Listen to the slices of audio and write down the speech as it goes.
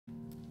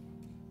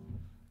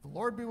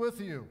Lord be with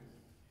you.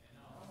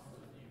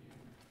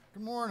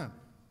 Good morning.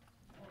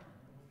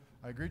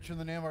 I greet you in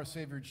the name of our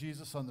Savior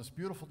Jesus on this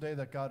beautiful day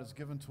that God has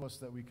given to us,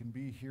 that we can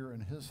be here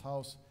in His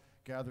house,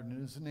 gathered in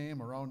His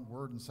name, around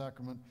word and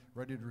sacrament,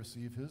 ready to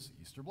receive His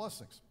Easter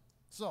blessings.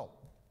 So,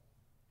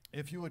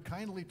 if you would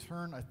kindly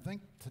turn, I think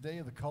today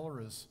the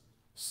color is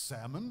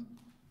salmon.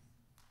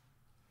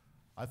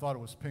 I thought it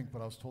was pink,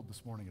 but I was told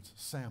this morning it's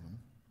salmon.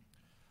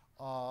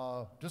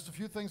 Just a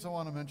few things I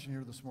want to mention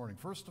here this morning.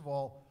 First of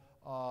all,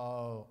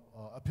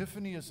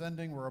 Epiphany is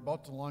ending. We're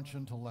about to launch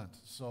into Lent.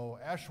 So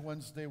Ash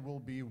Wednesday will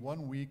be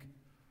 1 week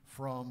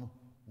from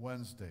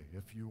Wednesday.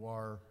 If you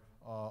are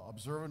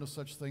observant of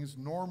such things,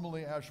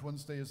 normally Ash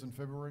Wednesday is in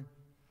February.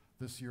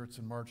 This year it's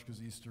in March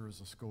because Easter is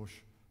a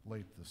skosh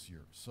late this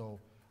year. So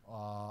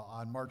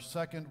on March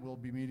 2nd, we'll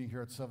be meeting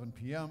here at 7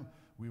 p.m.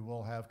 We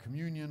will have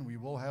communion. We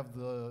will have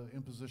the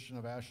imposition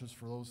of ashes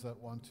for those that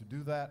want to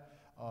do that.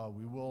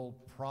 We will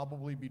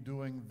probably be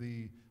doing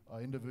the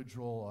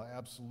individual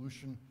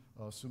absolution,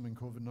 assuming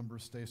COVID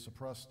numbers stay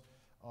suppressed.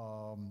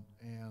 So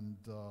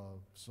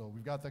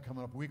we've got that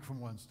coming up a week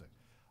from Wednesday.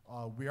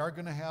 We are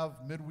going to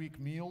have midweek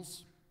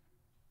meals,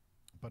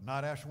 but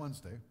not Ash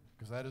Wednesday,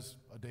 because that is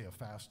a day of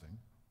fasting.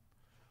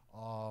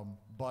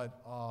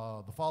 But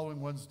the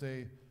following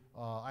Wednesday,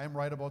 I am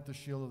right about this,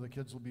 Sheila. The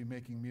kids will be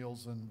making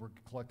meals, and we're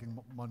collecting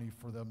money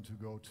for them to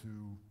go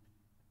to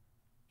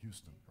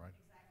Houston, right?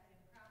 Exactly.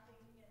 Probably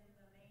in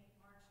the main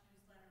March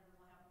newsletter, we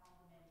will have all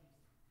the menus.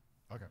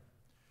 Okay.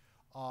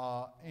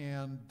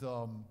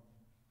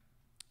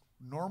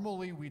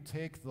 Normally we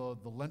take the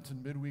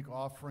Lenten midweek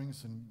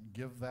offerings and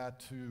give that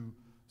to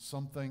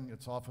something.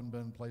 It's often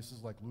been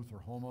places like Luther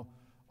Homa.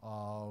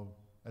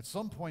 At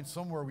some point,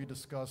 somewhere, we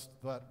discussed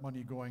that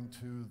money going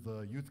to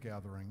the youth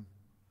gathering.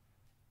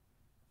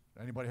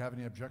 Anybody have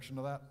any objection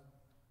to that?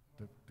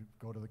 To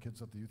go to the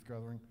kids at the youth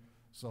gathering?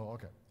 So,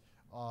 okay.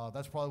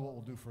 That's probably what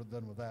we'll do for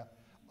then with that.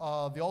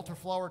 The altar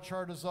flower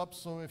chart is up,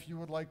 so if you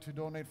would like to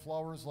donate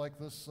flowers like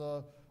this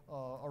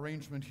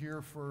arrangement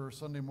here for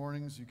Sunday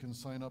mornings, you can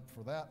sign up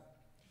for that.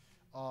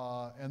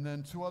 And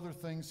then two other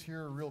things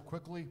here real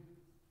quickly.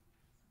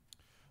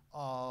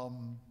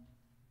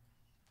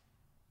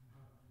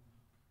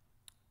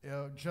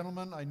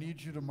 Gentlemen, I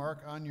need you to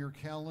mark on your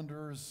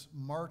calendars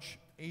March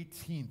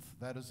 18th.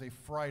 That is a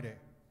Friday.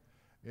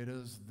 It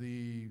is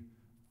the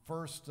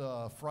first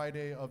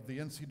Friday of the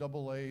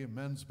NCAA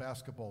men's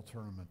basketball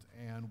tournament,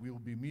 and we will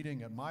be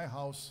meeting at my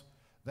house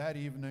that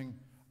evening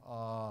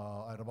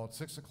at about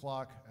 6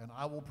 o'clock, and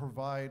I will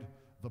provide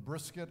the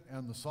brisket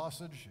and the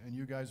sausage, and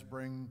you guys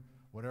bring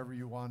whatever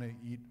you want to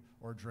eat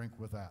or drink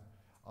with that.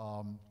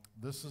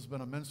 This has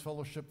been a men's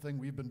fellowship thing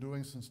we've been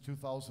doing since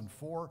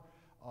 2004.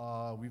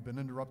 We've been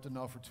interrupted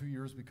now for 2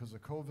 years because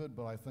of COVID,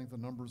 but I think the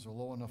numbers are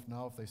low enough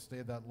now. If they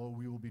stay that low,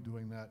 we will be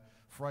doing that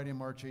Friday,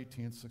 March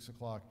 18th, 6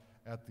 o'clock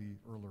at the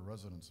Erler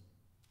residence.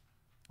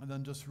 And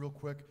then just real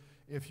quick,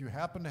 if you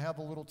happen to have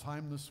a little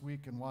time this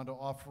week and want to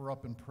offer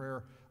up in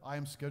prayer, I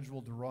am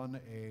scheduled to run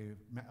a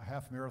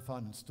half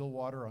marathon in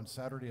Stillwater on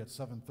Saturday at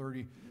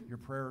 7:30. Your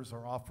prayers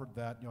are offered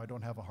that, I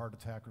don't have a heart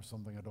attack or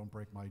something, I don't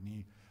break my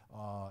knee,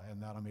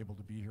 and that I'm able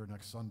to be here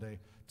next Sunday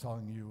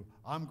telling you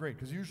I'm great,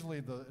 because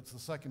usually it's the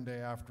second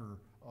day after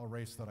a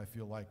race that I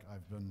feel like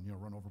I've been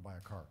run over by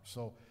a car.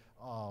 So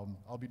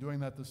I'll be doing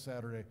that this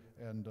Saturday,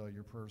 and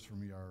your prayers for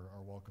me are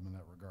welcome in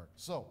that regard.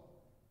 So,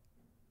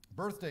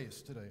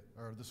 birthdays today,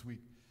 or this week.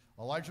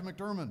 Elijah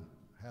McDermott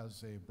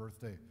has a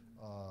birthday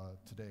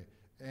today.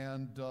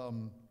 And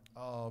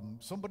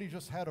somebody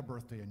just had a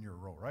birthday in your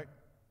row, right?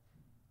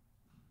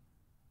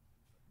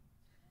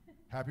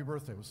 Happy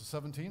birthday. Was it the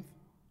 17th?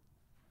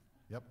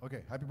 Yep,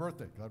 okay. Happy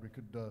birthday. Glad we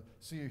could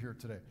see you here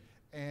today.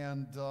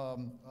 And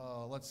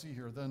let's see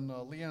here. Then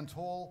Leanne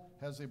Toll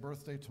has a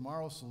birthday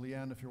tomorrow. So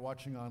Leanne, if you're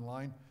watching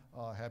online,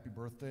 happy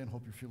birthday and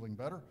hope you're feeling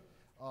better.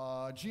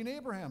 Gene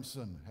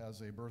Abrahamson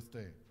has a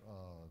birthday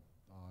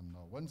on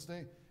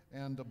Wednesday,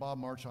 and Bob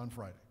March on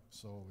Friday.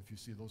 So if you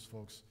see those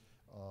folks,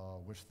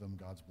 wish them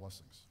God's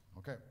blessings.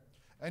 Okay.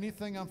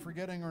 Anything I'm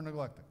forgetting or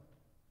neglecting?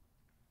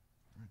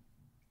 All right.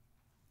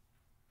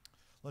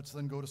 Let's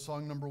then go to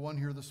song number 1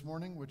 here this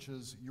morning, which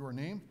is Your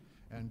Name,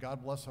 and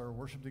God bless our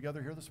worship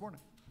together here this morning.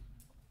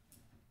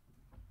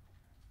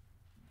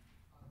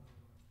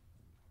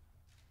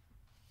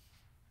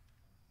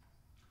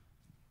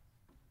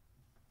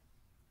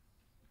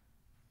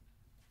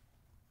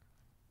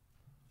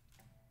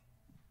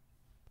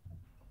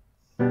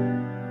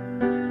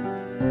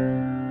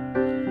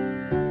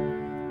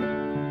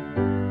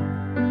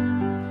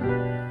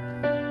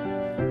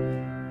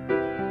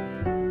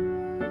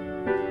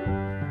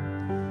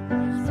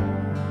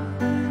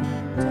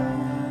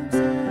 Dawn's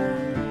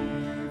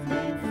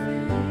evening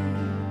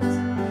free.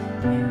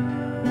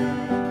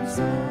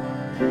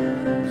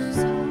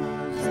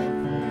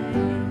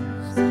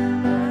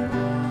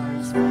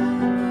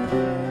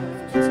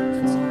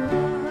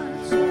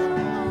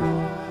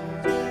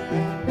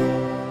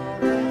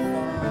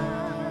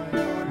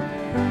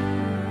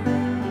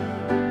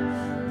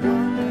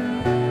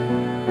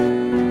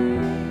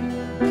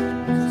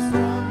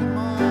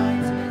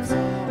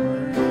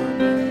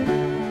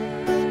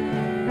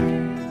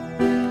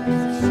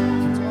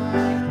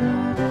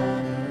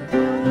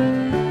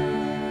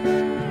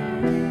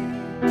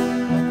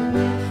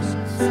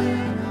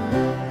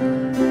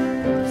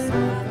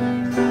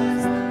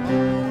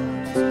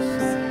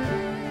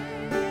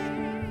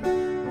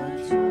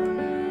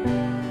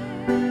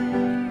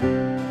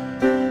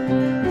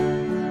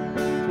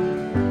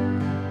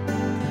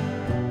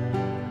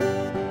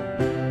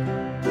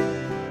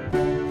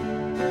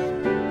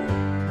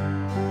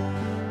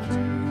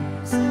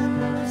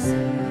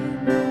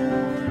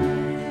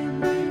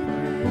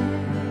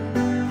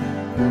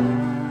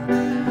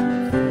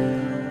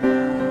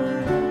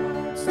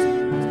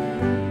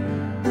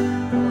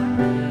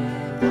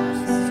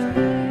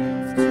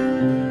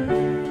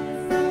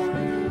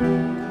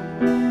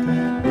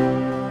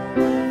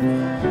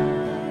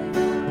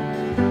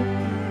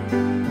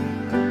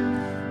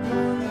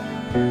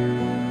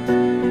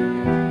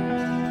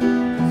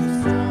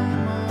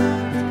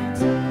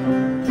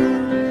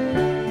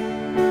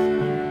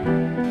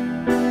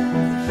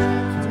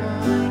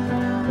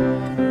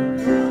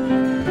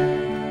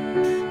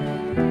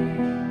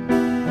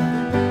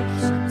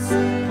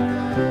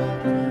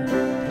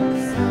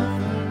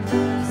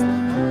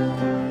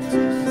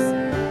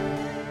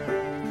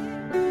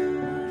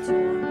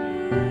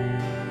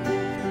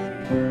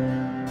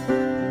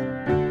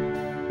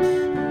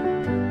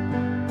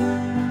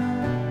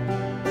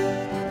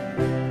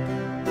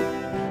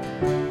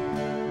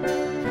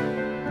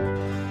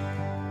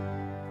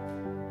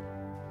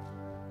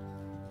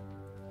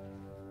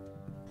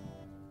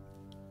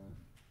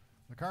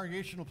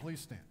 congregation will please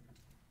stand.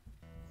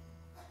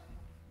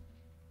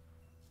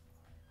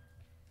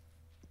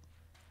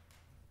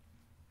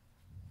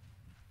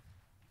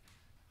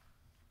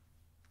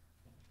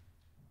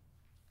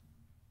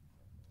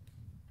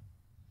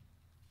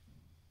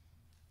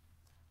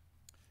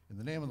 In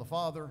the name of the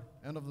Father,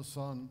 and of the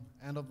Son,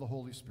 and of the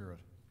Holy Spirit.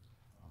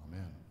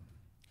 Amen.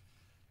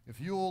 If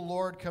you, O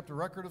Lord, kept a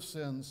record of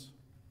sins,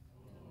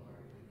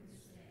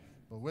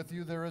 but with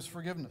you there is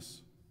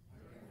forgiveness.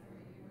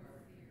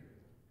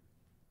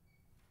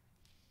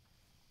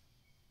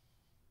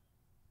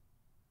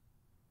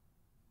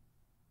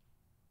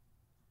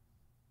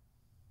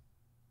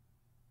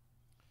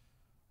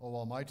 O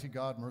Almighty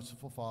God,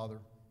 merciful Father,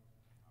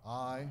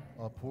 I,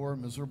 a poor,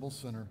 miserable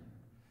sinner,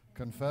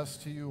 confess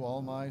to you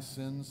all my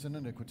sins and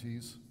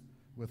iniquities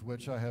with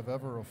which I have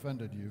ever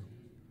offended you,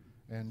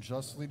 and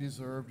justly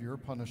deserved your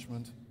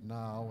punishment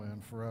now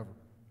and forever.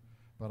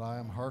 But I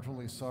am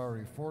heartily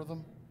sorry for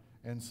them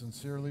and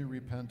sincerely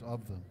repent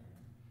of them.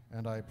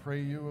 And I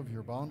pray you of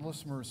your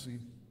boundless mercy,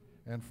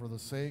 and for the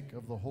sake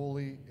of the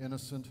holy,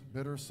 innocent,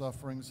 bitter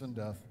sufferings and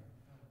death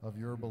of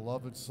your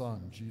beloved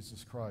Son,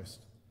 Jesus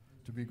Christ,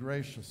 to be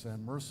gracious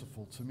and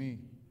merciful to me,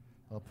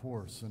 a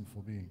poor,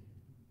 sinful being.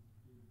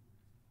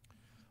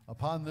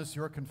 Upon this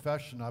your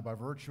confession, I, by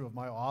virtue of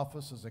my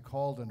office as a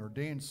called and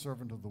ordained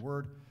servant of the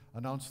word,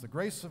 announce the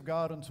grace of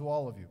God unto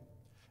all of you.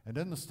 And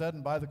in the stead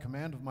and by the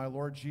command of my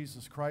Lord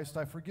Jesus Christ,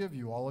 I forgive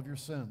you all of your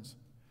sins.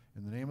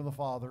 In the name of the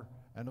Father,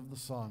 and of the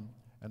Son,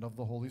 and of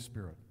the Holy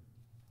Spirit.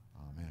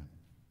 Amen.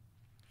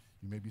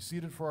 You may be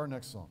seated for our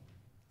next song.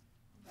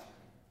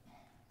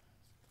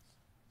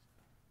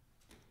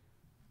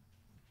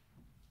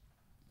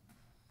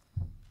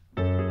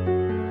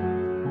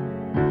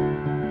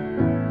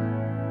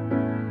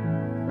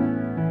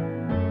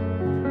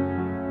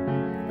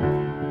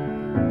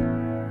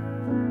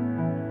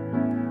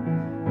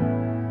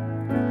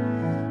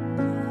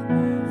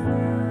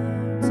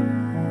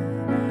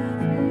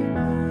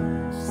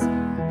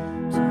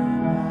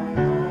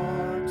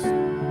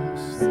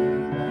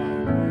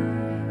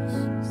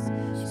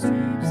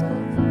 Streams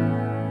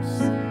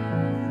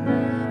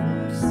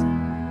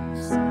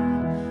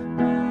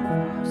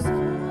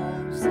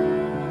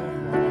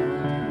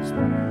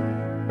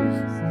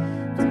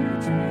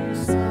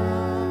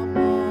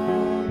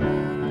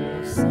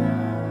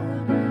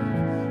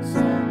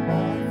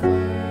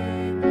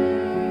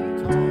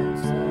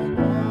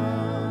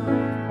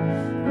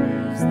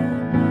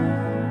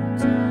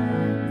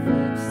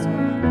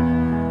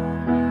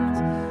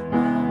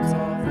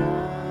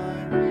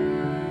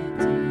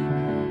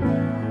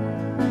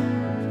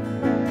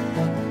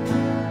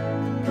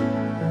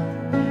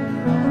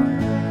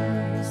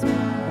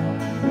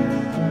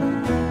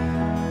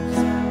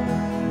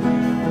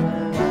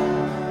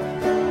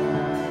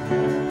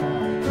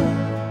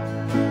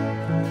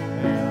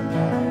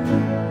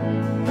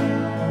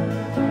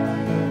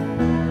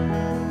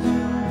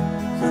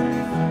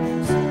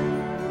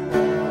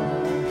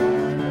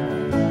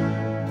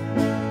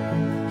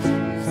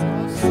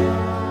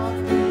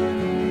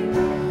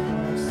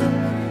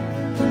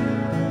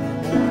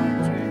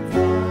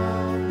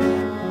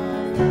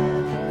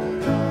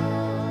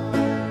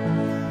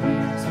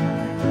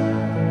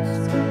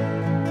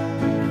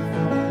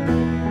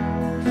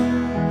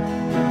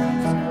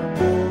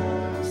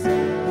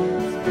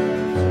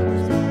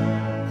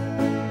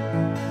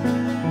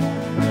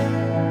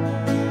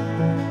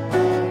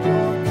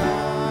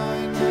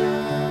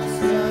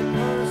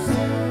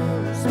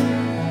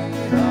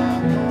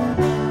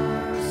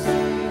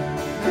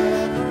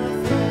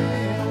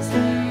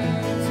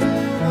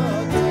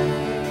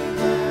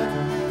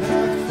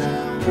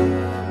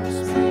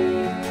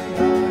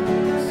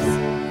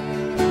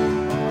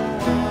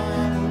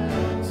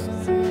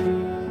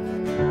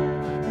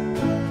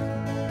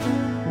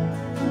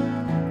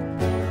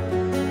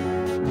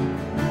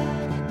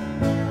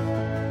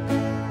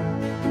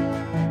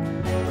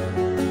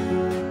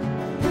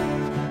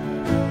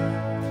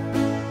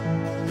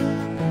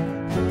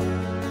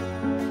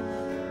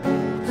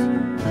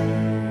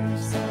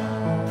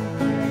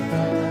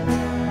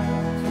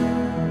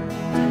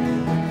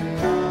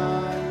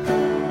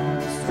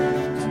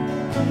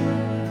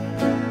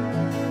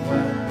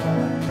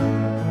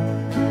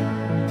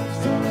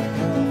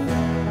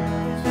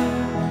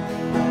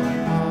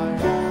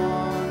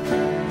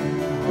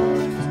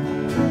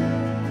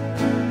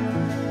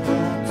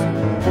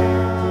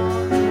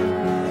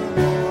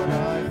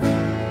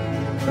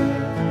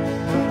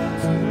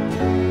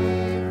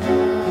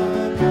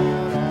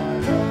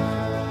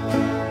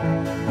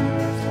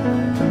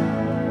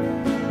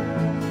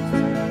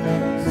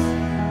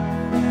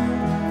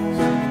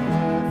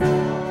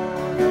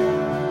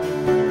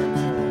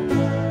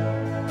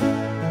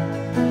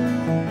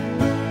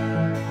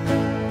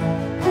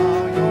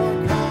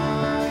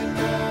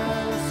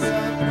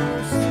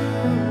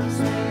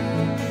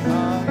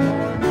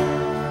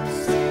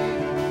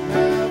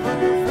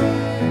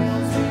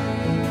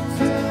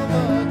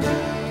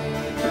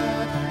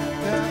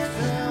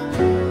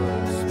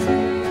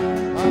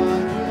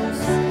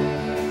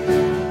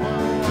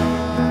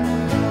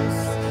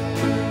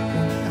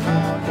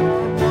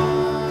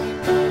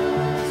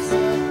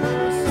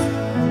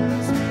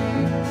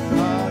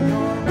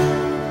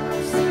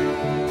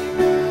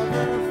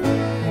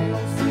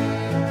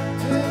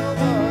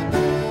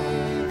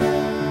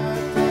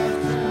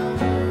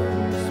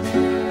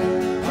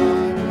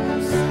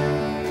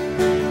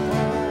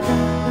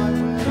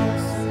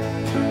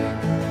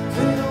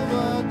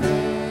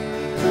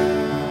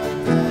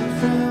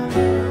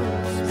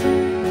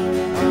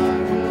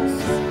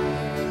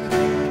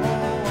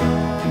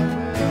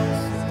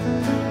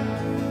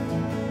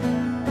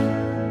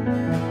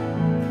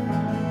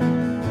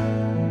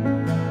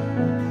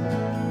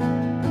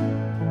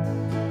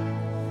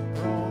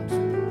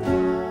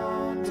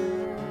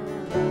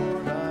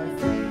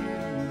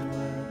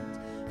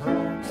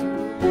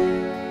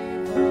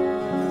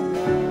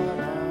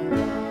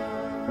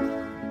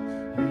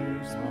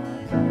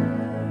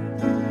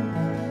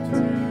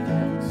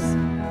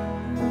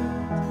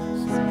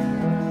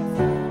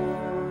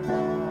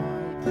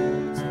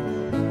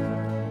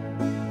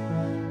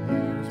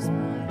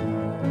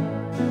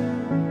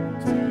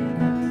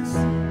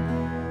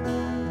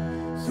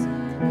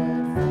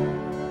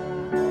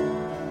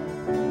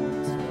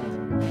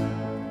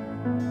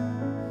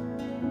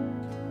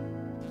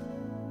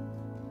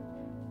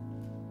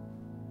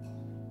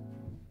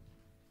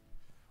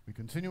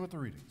continue with the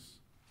readings.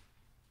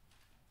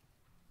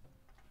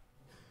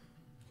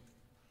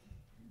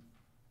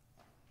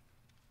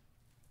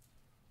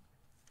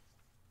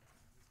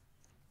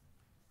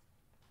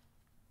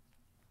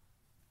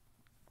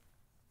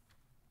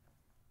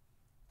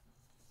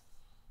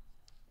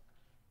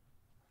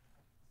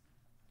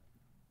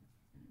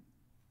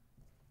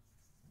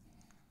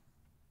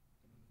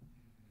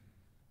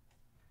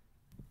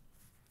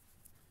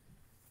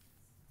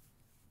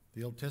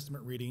 The Old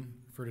Testament reading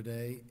for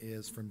today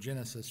is from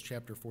Genesis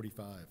chapter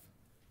 45.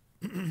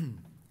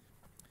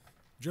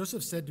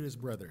 Joseph said to his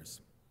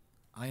brothers,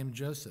 "I am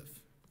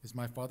Joseph. Is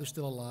my father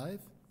still alive?"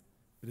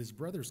 But his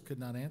brothers could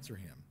not answer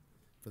him,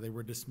 for they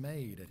were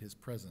dismayed at his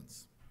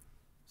presence.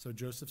 So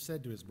Joseph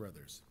said to his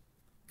brothers,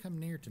 "Come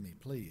near to me,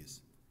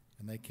 please."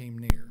 And they came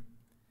near.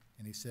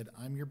 And he said,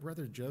 "I'm your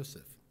brother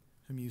Joseph,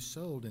 whom you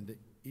sold into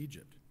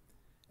Egypt.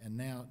 And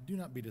now do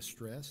not be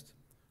distressed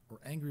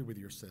or angry with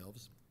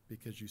yourselves,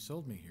 because you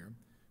sold me here,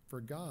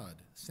 for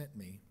God sent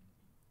me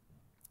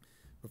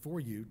before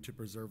you to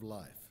preserve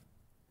life.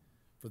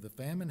 For the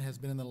famine has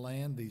been in the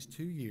land these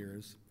 2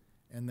 years,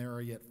 and there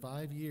are yet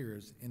 5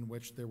 years in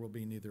which there will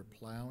be neither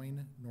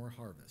plowing nor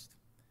harvest.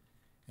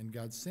 And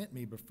God sent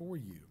me before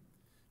you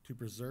to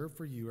preserve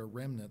for you a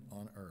remnant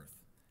on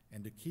earth,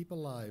 and to keep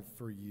alive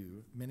for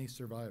you many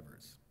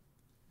survivors.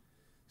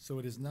 So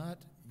it is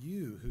not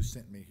you who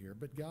sent me here,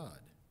 but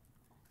God.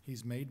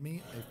 He's made me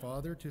a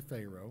father to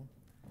Pharaoh,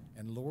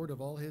 and lord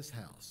of all his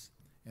house,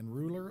 and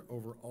ruler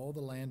over all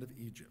the land of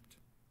Egypt.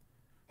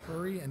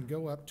 Hurry and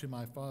go up to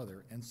my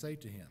father and say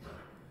to him,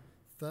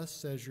 'Thus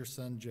says your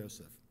son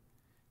Joseph,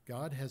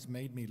 God has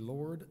made me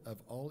lord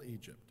of all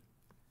Egypt.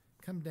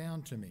 Come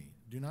down to me,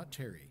 do not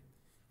tarry.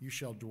 You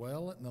shall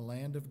dwell in the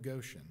land of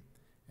Goshen,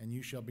 and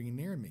you shall be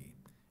near me,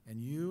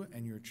 and you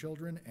and your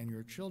children and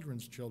your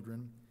children's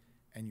children,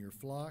 and your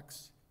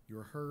flocks,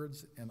 your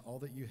herds, and all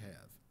that you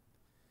have.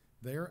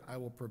 There I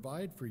will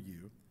provide for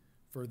you,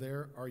 for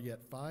there are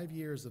yet 5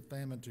 years of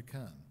famine to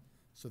come,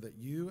 so that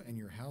you and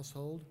your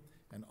household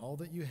and all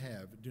that you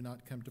have do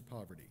not come to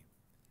poverty.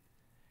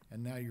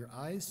 And now your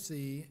eyes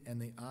see,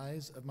 and the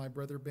eyes of my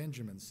brother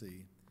Benjamin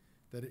see,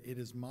 that it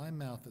is my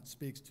mouth that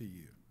speaks to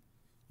you.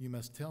 You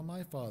must tell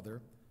my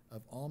father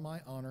of all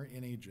my honor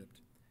in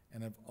Egypt,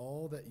 and of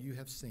all that you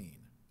have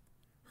seen.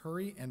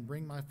 Hurry and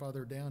bring my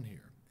father down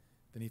here."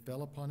 Then he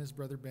fell upon his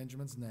brother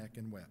Benjamin's neck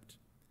and wept.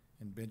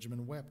 And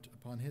Benjamin wept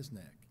upon his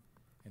neck.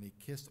 And he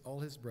kissed all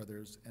his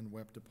brothers and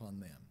wept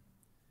upon them.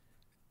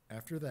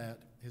 After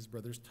that, his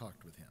brothers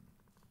talked with him.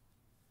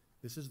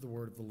 This is the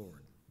word of the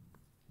Lord.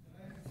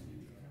 Praise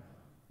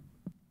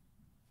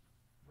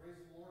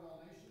the Lord,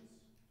 all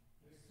nations.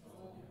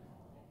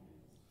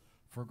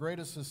 For great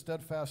is his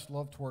steadfast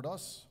love toward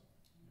us.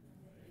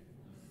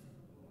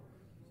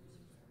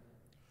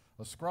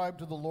 Ascribe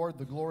to the Lord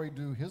the glory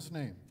due his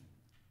name.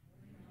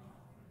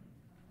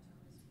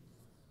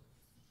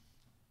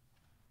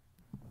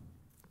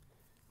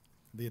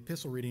 The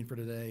epistle reading for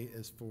today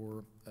is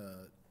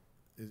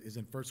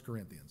in 1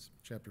 Corinthians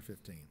chapter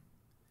 15.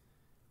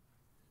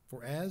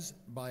 For as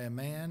by a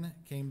man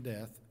came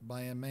death,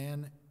 by a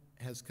man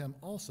has come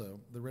also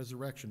the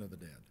resurrection of the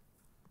dead.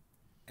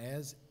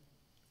 As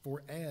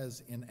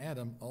in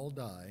Adam all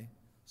die,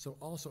 so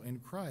also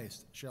in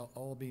Christ shall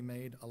all be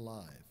made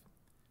alive,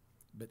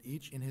 but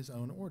each in his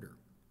own order.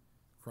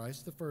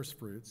 Christ the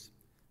firstfruits,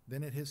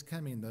 then at his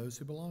coming those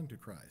who belong to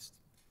Christ.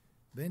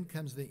 Then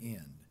comes the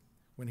end,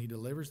 when he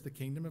delivers the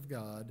kingdom of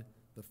God,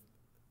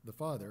 the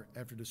Father,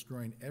 after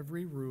destroying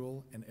every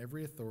rule and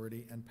every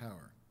authority and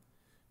power.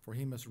 For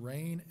he must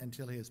reign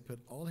until he has put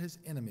all his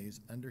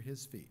enemies under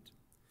his feet.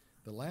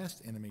 The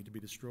last enemy to be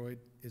destroyed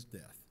is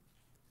death.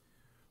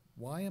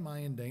 Why am I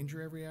in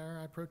danger every hour,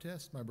 I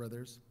protest, my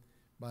brothers?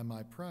 By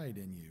my pride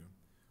in you,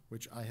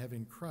 which I have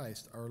in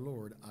Christ our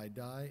Lord, I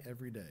die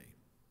every day.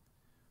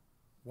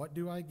 What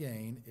do I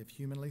gain if,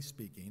 humanly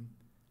speaking,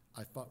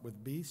 I fought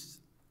with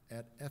beasts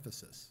at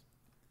Ephesus?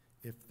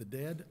 If the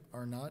dead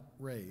are not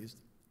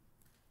raised,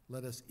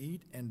 let us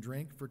eat and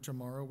drink, for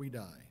tomorrow we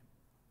die.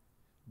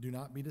 Do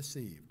not be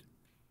deceived.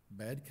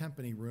 Bad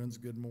company ruins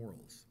good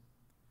morals.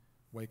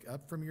 Wake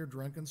up from your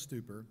drunken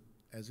stupor,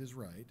 as is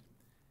right,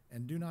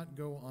 and do not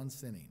go on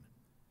sinning,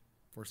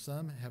 for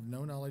some have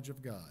no knowledge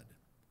of God.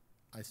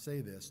 I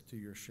say this to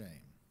your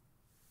shame.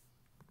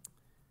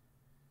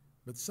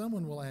 But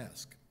someone will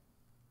ask,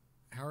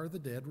 how are the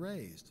dead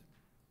raised?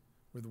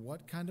 With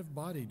what kind of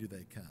body do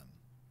they come?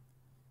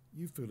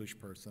 You foolish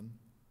person,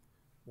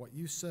 what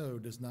you sow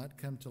does not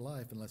come to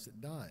life unless it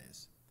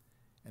dies.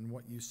 And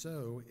what you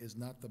sow is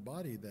not the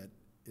body that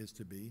is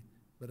to be,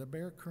 but a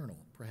bare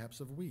kernel, perhaps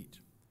of wheat,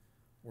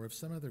 or of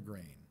some other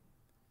grain.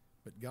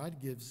 But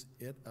God gives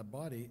it a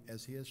body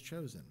as he has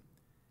chosen,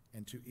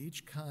 and to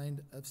each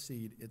kind of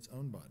seed its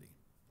own body.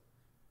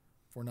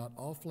 For not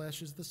all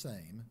flesh is the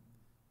same,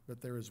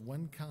 but there is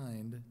one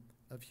kind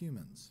of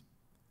humans,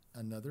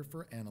 another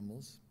for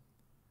animals,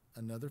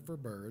 another for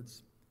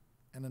birds,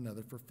 and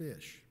another for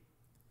fish.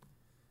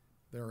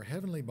 There are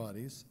heavenly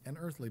bodies and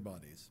earthly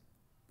bodies,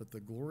 but the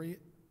glory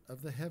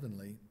of the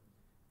heavenly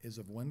is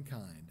of one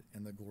kind,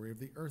 and the glory of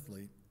the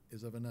earthly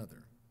is of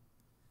another.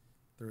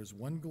 There is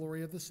one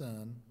glory of the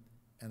sun,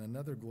 and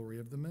another glory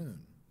of the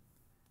moon,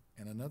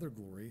 and another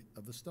glory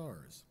of the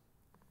stars.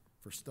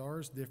 For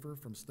stars differ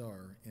from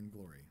star in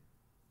glory.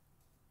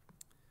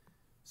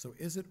 So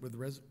is it with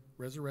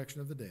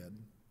resurrection of the dead.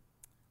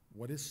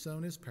 What is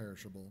sown is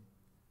perishable,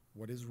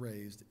 what is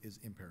raised is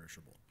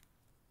imperishable.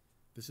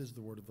 This is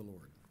the word of the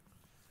Lord.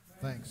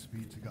 Thanks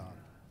be to God.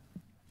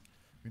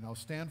 We now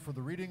stand for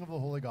the reading of the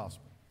Holy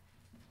Gospel.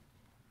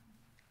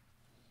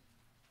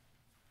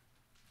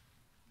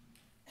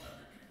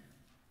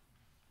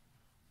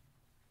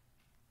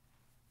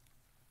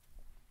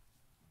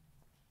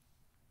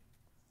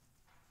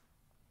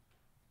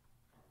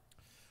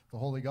 The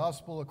Holy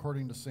Gospel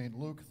according to St.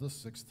 Luke, the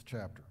 6th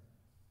chapter.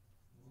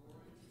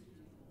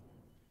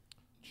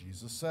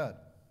 Jesus said,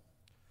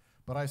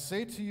 "But I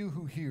say to you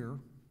who hear,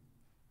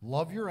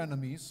 love your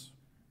enemies,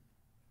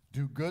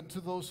 do good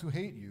to those who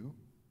hate you,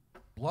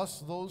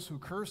 bless those who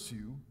curse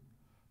you,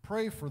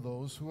 pray for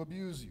those who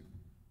abuse you.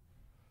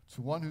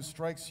 To one who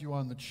strikes you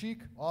on the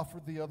cheek,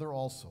 offer the other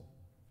also.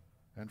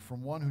 And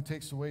from one who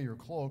takes away your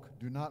cloak,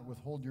 do not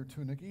withhold your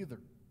tunic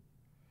either.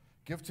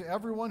 Give to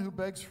everyone who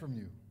begs from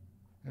you,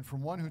 and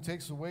from one who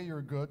takes away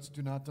your goods,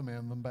 do not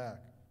demand them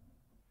back.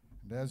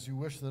 And as you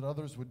wish that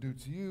others would do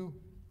to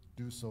you,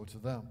 do so to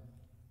them.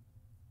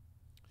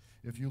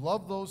 If you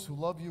love those who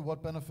love you,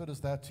 what benefit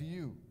is that to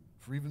you?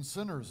 For even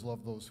sinners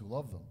love those who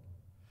love them.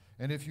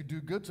 And if you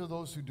do good to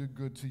those who do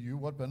good to you,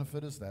 what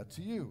benefit is that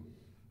to you?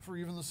 For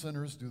even the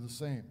sinners do the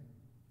same.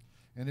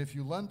 And if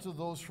you lend to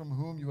those from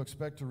whom you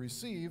expect to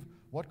receive,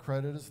 what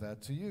credit is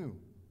that to you?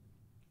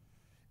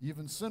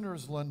 Even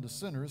sinners lend to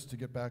sinners to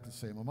get back the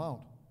same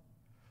amount.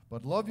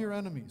 But love your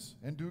enemies,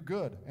 and do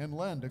good, and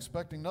lend,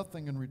 expecting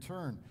nothing in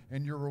return,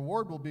 and your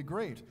reward will be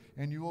great,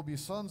 and you will be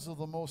sons of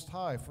the Most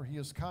High, for he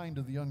is kind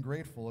to the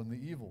ungrateful and the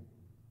evil.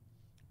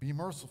 Be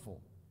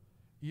merciful,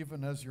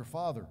 even as your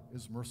Father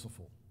is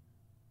merciful.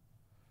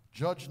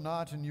 Judge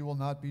not, and you will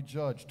not be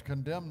judged.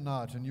 Condemn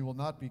not, and you will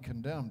not be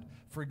condemned.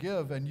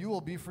 Forgive, and you will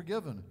be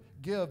forgiven.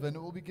 Give, and it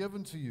will be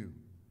given to you.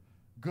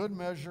 Good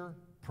measure,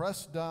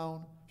 pressed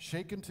down,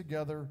 shaken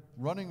together,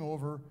 running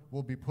over,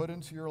 will be put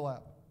into your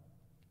lap.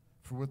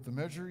 For with the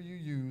measure you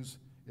use,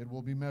 it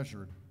will be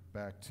measured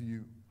back to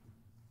you."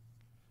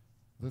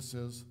 This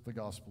is the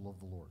gospel of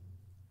the Lord.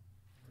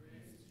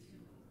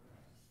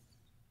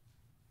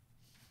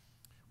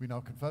 We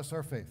now confess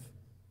our faith.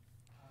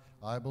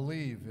 I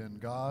believe in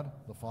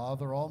God, the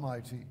Father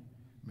Almighty,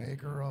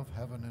 maker of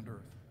heaven and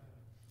earth,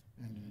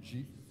 and in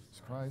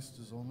Jesus Christ,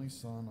 his only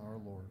Son, our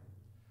Lord,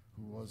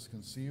 who was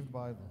conceived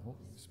by the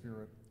Holy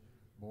Spirit,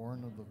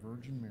 born of the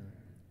Virgin Mary,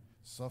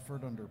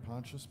 suffered under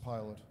Pontius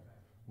Pilate,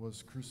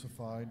 was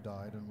crucified,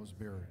 died, and was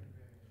buried.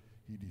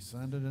 He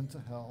descended into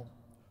hell.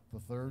 The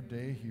third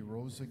day he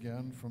rose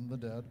again from the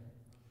dead.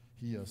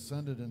 He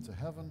ascended into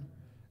heaven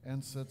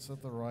and sits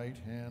at the right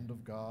hand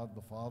of God,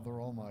 the Father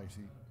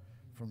Almighty.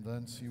 From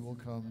thence he will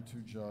come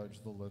to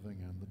judge the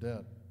living and the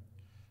dead.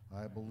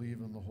 I believe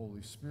in the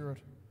Holy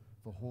Spirit,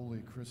 the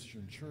holy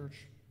Christian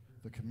church,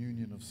 the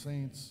communion of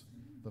saints,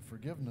 the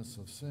forgiveness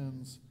of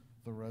sins,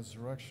 the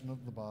resurrection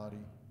of the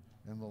body,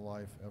 and the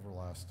life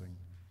everlasting.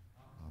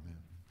 Amen.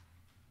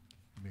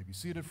 You may be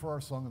seated for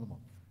our Song of the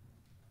Month.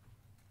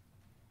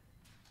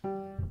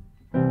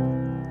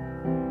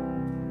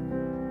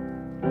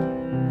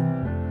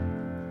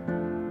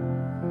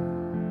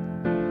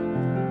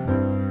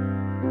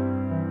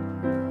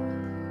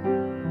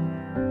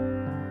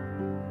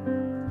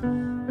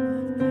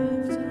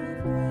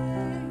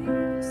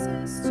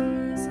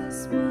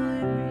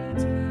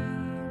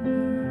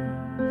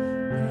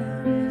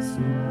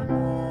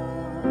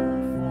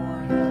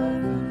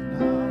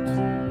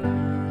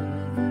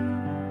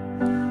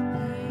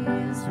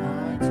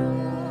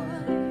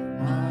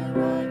 My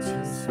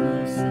righteousness.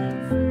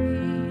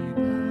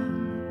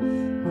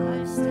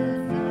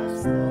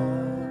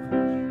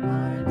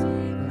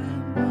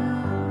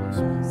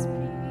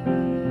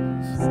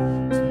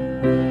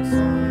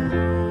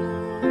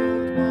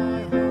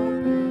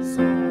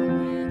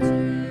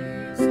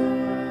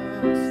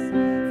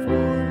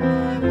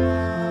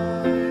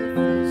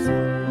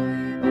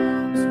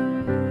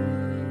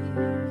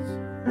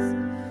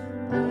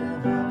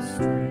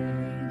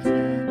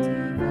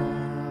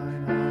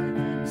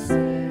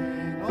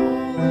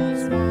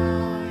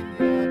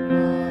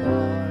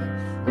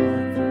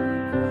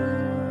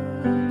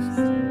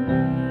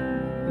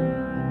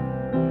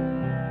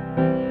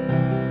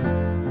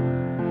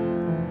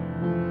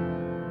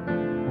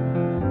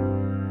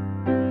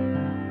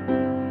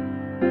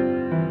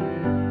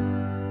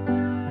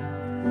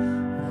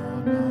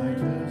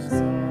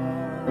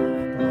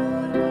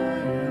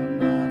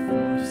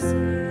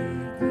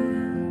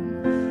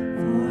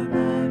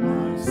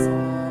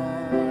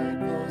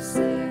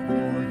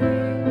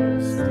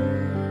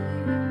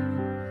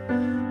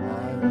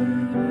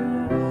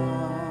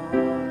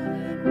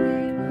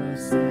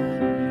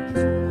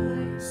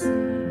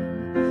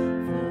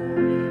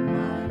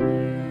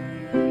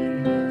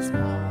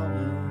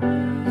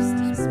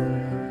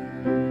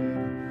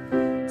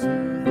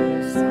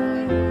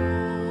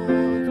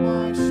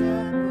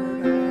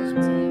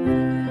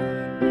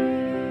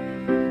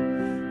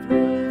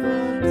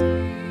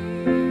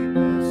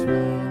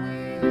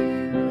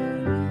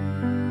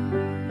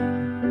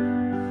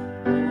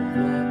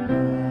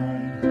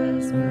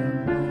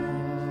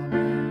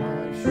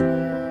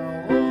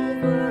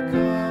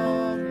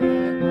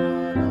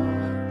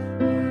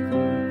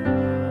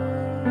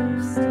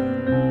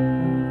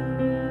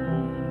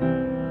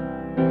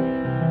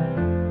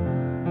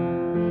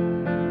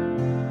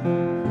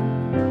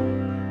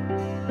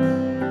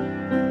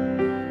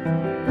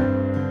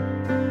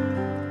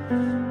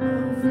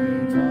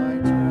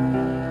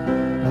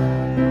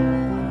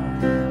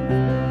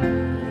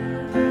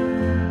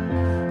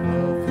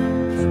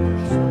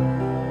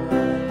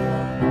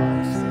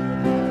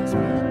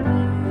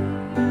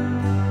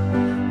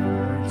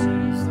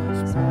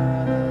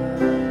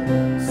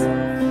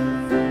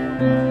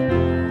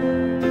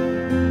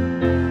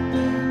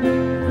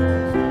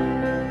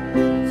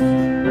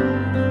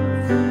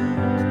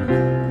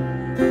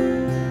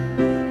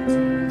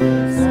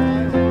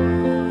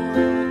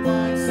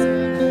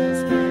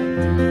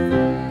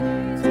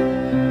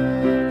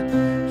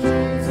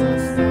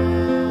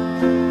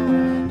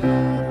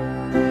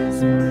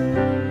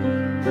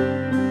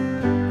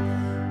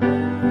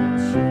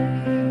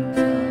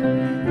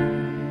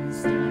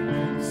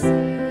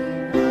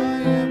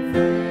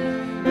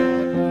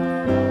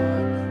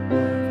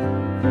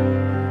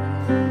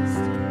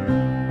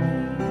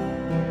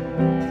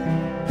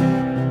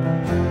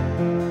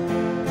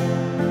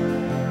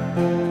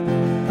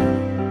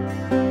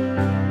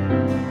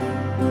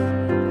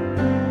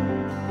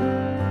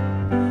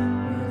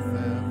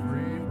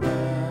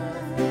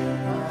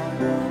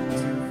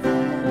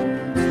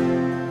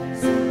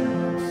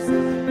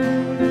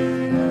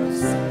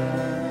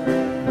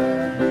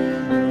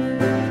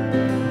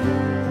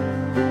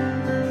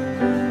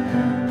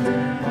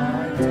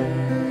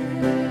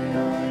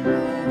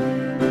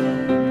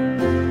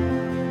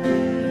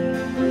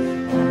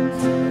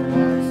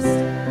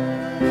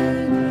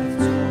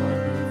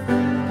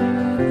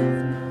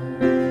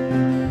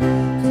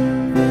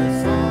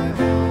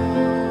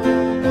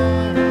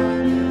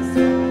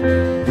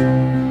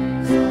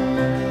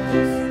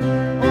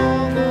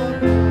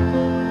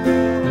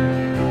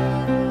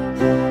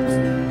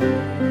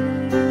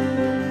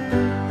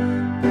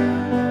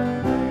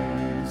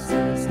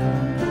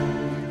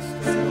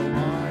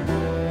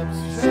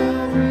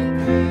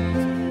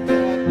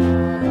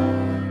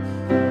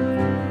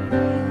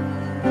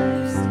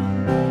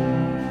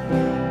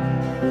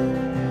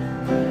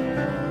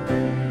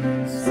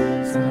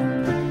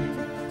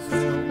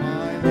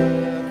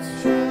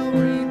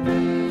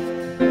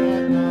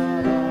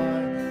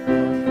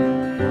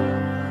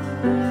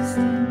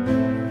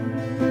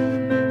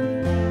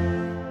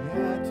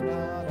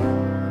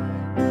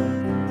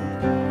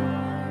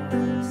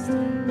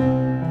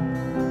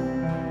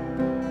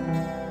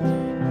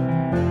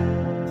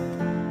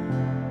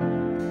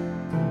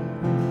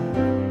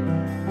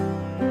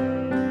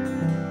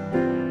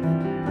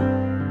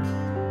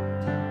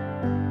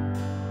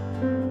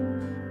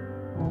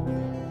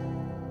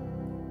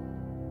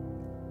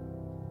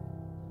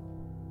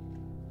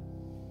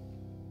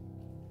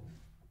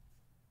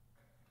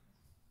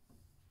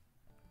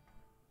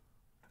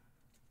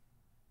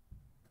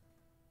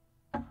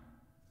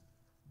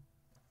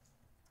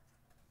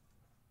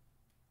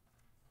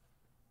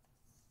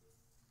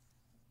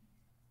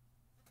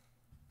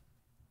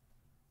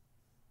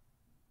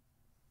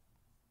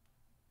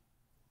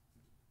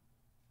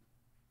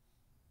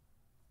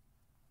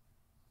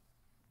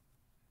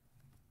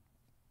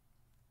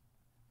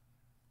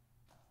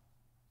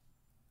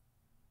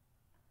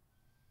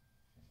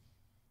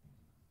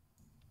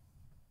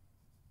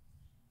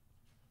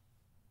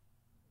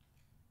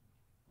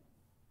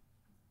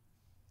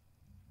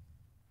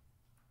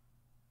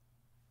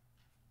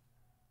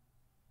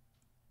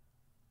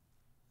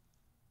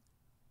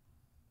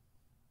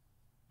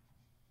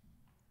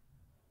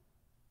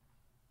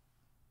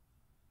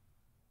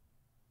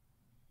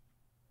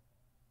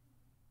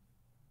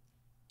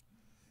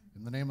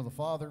 In the name of the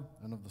Father,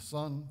 and of the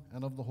Son,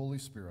 and of the Holy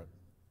Spirit.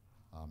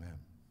 Amen.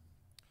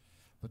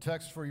 The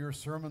text for your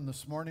sermon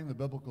this morning, the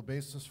biblical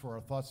basis for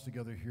our thoughts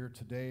together here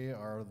today,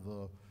 are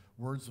the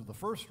words of the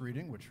first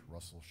reading, which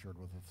Russell shared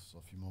with us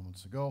a few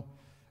moments ago.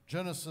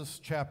 Genesis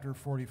chapter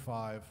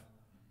 45,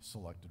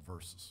 selected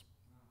verses.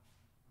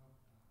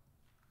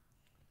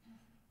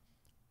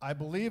 I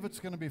believe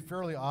it's going to be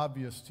fairly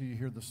obvious to you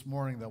here this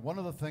morning that one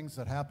of the things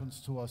that happens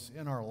to us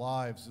in our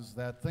lives is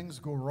that things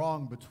go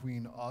wrong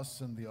between us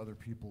and the other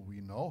people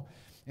we know.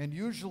 And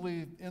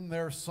usually in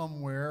there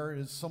somewhere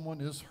is someone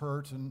is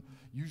hurt, and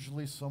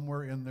usually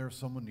somewhere in there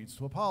someone needs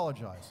to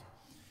apologize.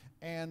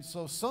 And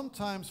so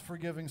sometimes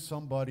forgiving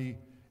somebody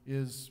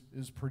is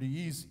pretty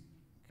easy.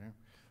 Okay?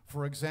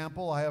 For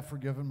example, I have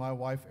forgiven my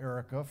wife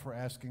Erica for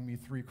asking me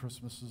 3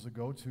 Christmases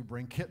ago to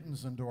bring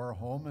kittens into our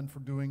home, and for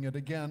doing it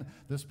again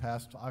this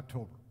past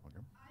October.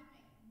 Okay?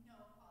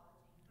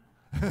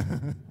 I make no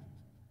apology.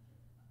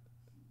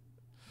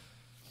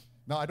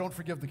 Now, I don't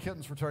forgive the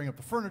kittens for tearing up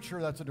the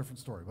furniture. That's a different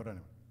story, but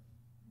anyway.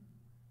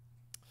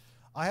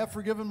 I have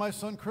forgiven my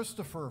son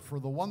Christopher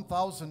for the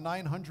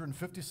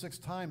 1,956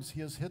 times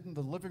he has hidden the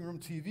living room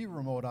TV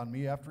remote on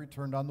me after he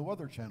turned on the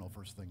Weather Channel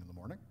first thing in the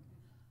morning.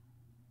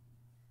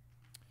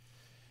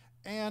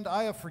 And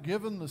I have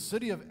forgiven the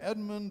city of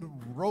Edmond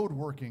road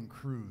working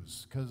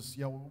crews because,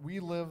 we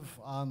live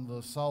on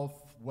the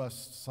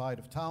southwest side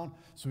of town,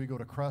 so we go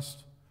to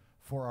Crest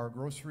for our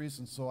groceries.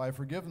 And so I've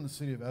forgiven the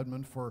city of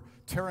Edmond for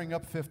tearing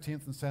up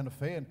 15th and Santa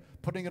Fe and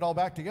putting it all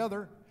back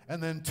together,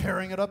 and then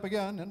tearing it up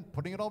again and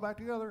putting it all back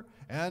together,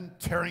 and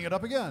tearing it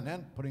up again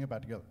and putting it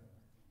back together.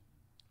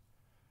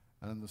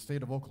 And the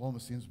state of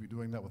Oklahoma seems to be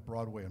doing that with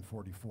Broadway and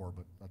 44,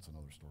 but that's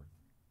another story.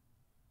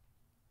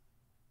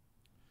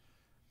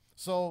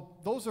 So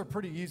those are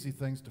pretty easy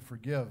things to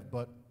forgive,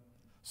 but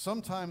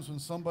sometimes when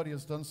somebody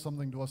has done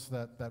something to us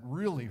that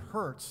really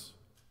hurts,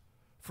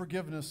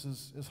 forgiveness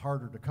is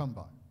harder to come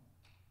by.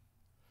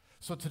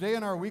 So today,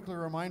 in our weekly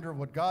reminder of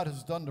what God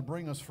has done to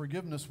bring us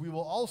forgiveness, we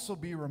will also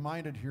be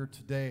reminded here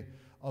today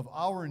of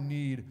our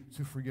need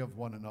to forgive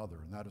one another,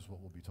 and that is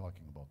what we'll be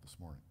talking about this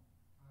morning.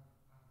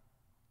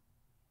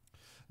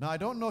 Now, I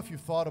don't know if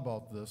you've thought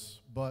about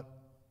this, but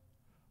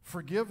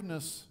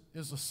forgiveness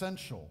is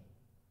essential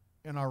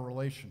in our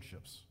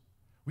relationships.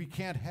 We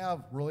can't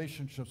have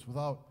relationships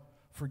without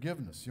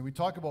forgiveness. We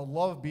talk about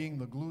love being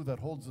the glue that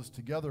holds us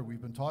together.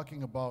 We've been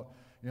talking about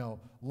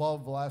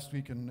love last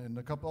week and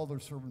a couple other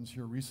sermons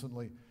here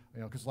recently,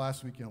 because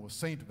last week, was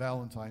St.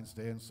 Valentine's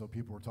Day, and so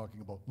people were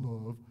talking about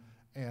love.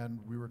 And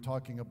we were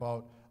talking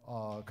about,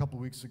 a couple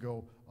weeks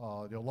ago,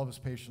 love is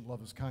patient,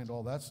 love is kind,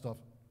 all that stuff.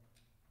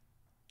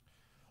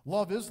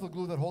 Love is the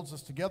glue that holds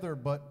us together,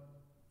 but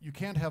you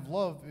can't have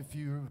love if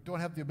you don't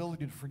have the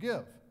ability to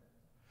forgive.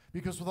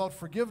 Because without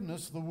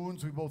forgiveness, the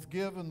wounds we both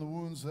give and the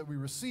wounds that we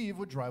receive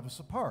would drive us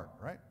apart,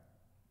 right?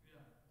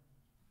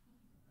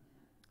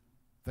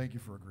 Thank you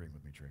for agreeing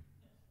with me, Trey.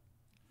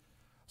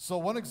 So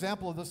one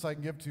example of this I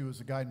can give to you is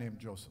a guy named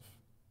Joseph.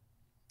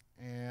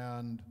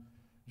 And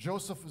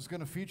Joseph is going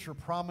to feature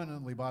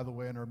prominently, by the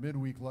way, in our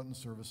midweek Lenten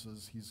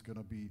services. He's going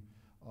to be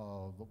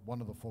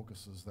one of the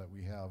focuses that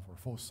we have, or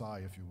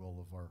foci, if you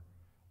will, of our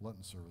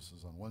Lenten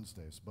services on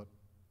Wednesdays. But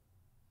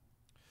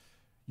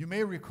you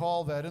may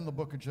recall that in the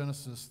book of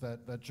Genesis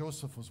that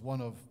Joseph was one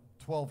of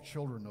 12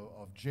 children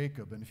of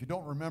Jacob. And if you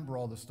don't remember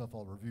all this stuff,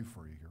 I'll review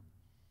for you here.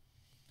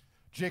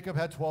 Jacob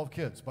had 12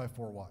 kids by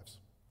 4 wives.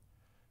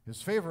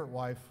 His favorite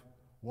wife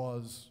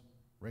was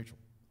Rachel.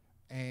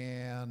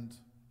 And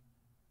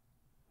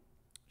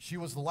she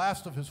was the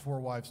last of his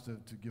 4 wives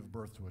to give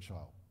birth to a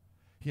child.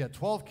 He had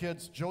 12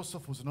 kids.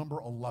 Joseph was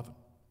number 11.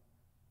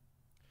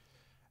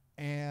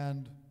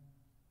 And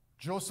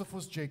Joseph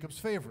was Jacob's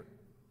favorite.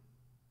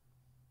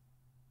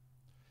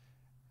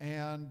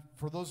 And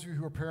for those of you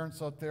who are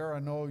parents out there, I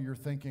know you're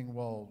thinking,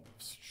 well,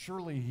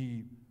 surely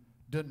he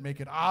didn't make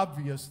it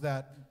obvious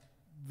that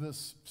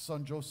this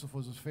son Joseph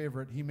was his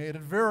favorite. He made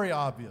it very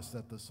obvious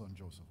that this son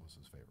Joseph was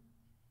his favorite.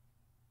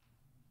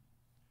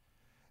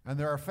 And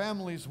there are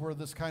families where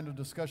this kind of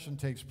discussion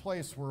takes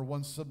place, where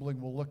one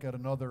sibling will look at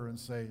another and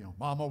say,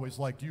 Mom always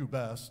liked you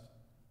best.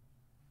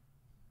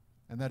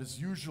 And that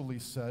is usually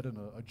said in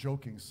a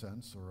joking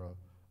sense or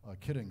a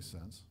kidding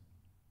sense.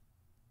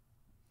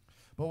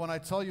 But when I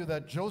tell you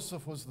that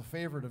Joseph was the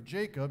favorite of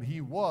Jacob,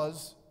 he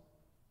was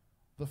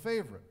the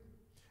favorite.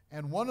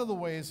 And one of the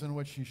ways in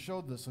which he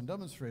showed this and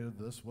demonstrated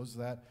this was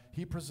that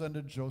he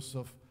presented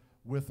Joseph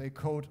with a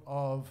coat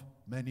of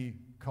many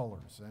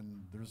colors.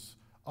 And there's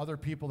other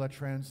people that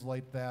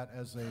translate that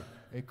as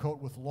a coat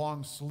with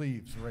long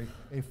sleeves, or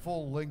a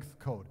full-length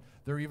coat.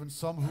 There are even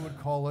some who would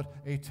call it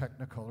a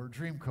Technicolor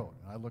dream coat.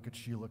 And I look at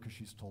Sheila because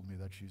she's told me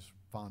that she's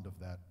fond of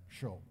that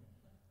show.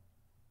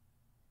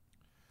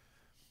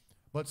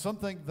 But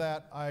something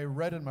that I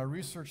read in my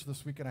research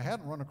this week, and I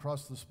hadn't run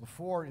across this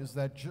before, is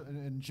that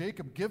in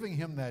Jacob giving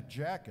him that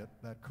jacket,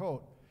 that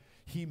coat,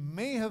 he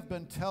may have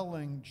been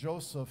telling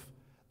Joseph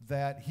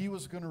that he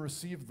was going to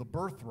receive the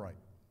birthright.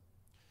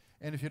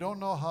 And if you don't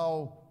know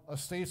how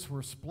estates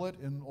were split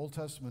in Old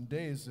Testament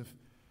days, if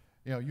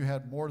you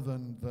had more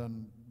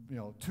than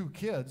two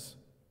kids,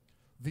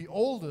 the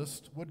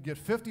oldest would get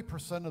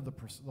 50%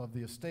 of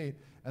the estate,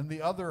 and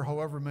the other,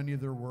 however many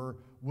there were,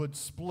 would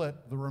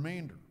split the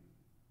remainder.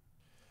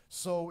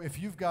 So if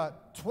you've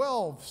got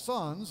 12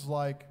 sons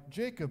like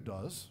Jacob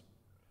does,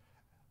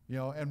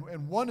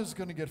 and one is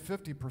going to get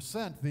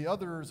 50%, the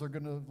others are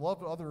going to,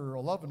 other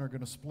 11 are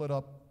going to split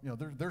up,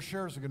 their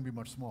shares are going to be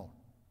much smaller.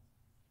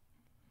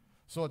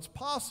 So it's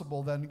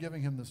possible that in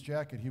giving him this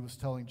jacket, he was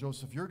telling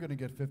Joseph, you're going to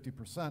get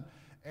 50%.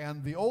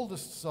 And the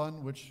oldest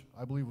son, which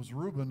I believe was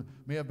Reuben,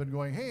 may have been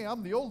going, hey,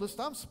 I'm the oldest,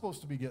 I'm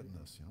supposed to be getting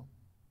this,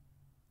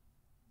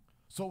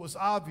 So it was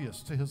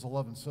obvious to his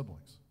 11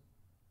 siblings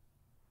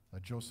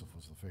that Joseph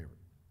was the favorite.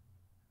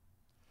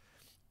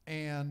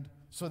 And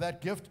so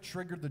that gift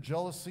triggered the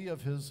jealousy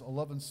of his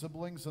 11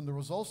 siblings, and there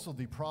was also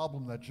the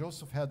problem that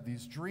Joseph had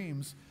these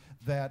dreams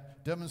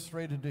that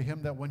demonstrated to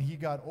him that when he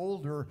got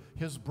older,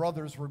 his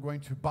brothers were going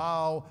to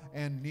bow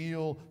and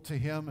kneel to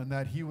him, and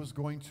that he was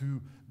going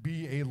to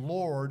be a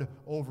lord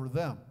over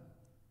them.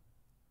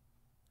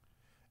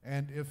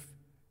 And if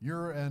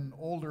you're an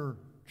older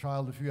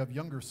child, if you have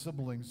younger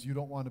siblings, you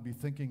don't want to be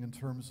thinking in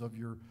terms of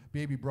your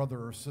baby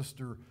brother or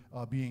sister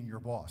being your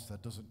boss.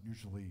 That doesn't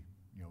usually,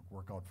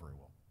 work out very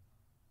well.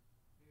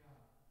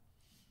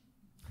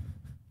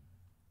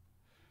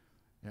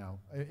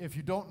 If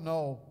you don't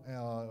know,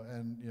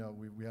 and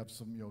we have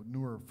some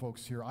newer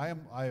folks here.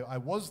 I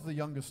was the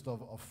youngest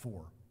of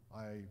four.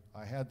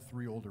 I had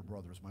three older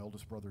brothers. My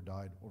oldest brother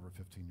died over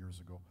 15 years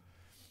ago.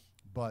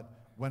 But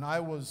when I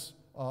was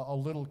a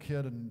little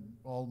kid and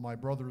all my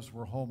brothers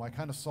were home, I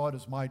kind of saw it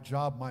as my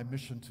job, my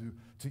mission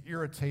to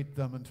irritate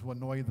them and to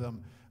annoy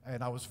them.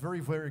 And I was very,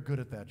 very good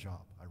at that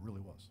job. I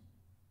really was.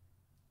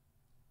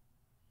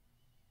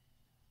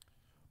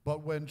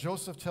 But when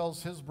Joseph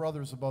tells his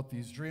brothers about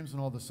these dreams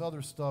and all this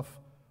other stuff,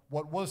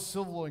 what was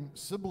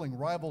sibling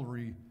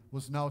rivalry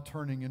was now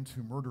turning into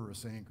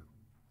murderous anger.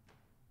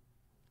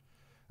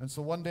 And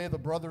so one day the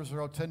brothers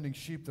are out tending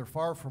sheep. They're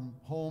far from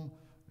home.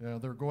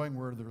 They're going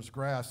where there's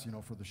grass,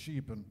 for the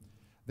sheep. And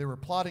they were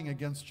plotting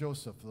against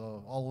Joseph.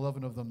 All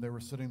 11 of them, they were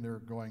sitting there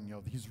going,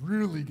 he's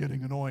really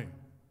getting annoying.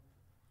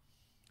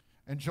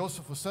 And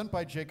Joseph was sent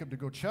by Jacob to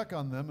go check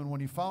on them, and when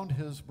he found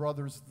his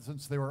brothers,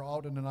 since they were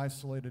out in an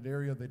isolated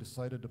area, they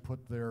decided to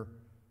put their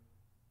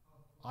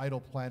idle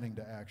planning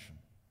to action.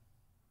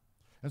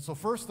 And so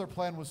first their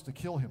plan was to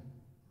kill him,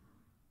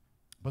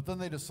 but then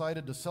they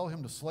decided to sell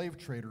him to slave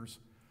traders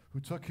who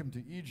took him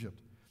to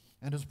Egypt.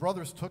 And his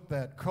brothers took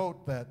that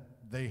coat that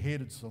they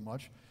hated so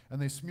much, and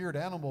they smeared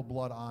animal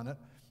blood on it,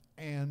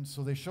 and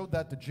so they showed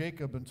that to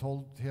Jacob and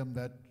told him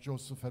that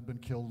Joseph had been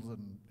killed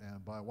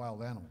and by a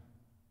wild animal.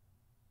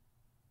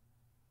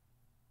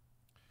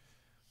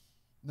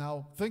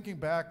 Now, thinking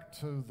back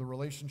to the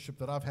relationship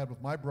that I've had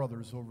with my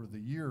brothers over the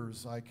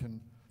years, I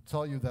can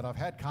tell you that I've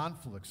had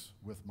conflicts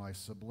with my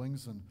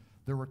siblings, and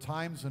there were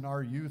times in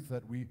our youth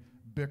that we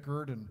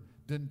bickered and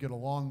didn't get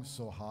along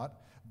so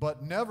hot,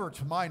 but never,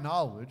 to my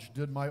knowledge,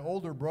 did my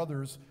older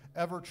brothers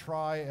ever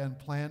try and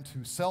plan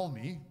to sell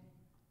me,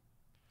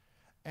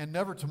 and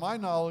never, to my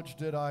knowledge,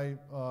 did I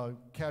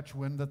catch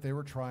wind that they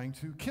were trying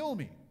to kill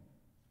me.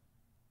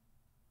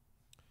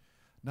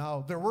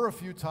 Now, there were a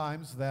few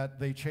times that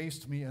they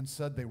chased me and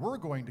said they were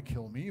going to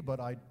kill me,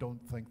 but I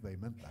don't think they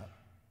meant that.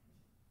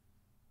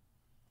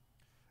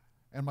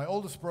 And my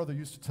oldest brother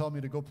used to tell me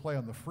to go play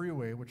on the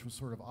freeway, which was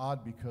sort of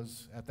odd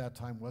because at that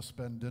time West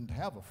Bend didn't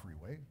have a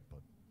freeway,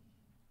 but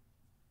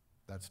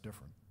that's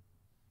different.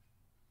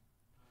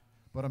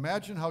 But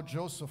imagine how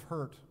Joseph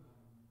hurt,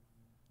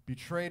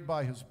 betrayed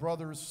by his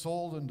brothers,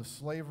 sold into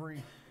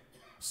slavery,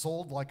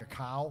 sold like a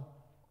cow,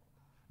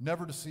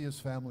 never to see his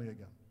family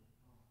again.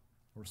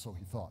 Or so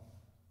he thought.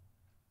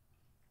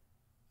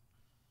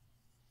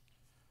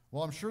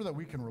 Well, I'm sure that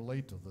we can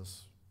relate to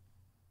this.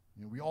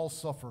 We all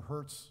suffer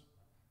hurts.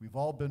 We've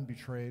all been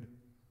betrayed.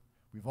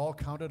 We've all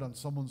counted on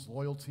someone's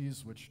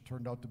loyalties, which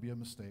turned out to be a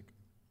mistake.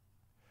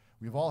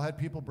 We've all had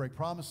people break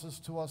promises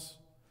to us.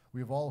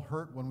 We've all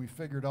hurt when we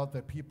figured out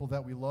that people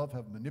that we love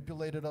have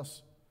manipulated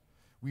us.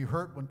 We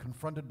hurt when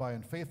confronted by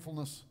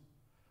unfaithfulness.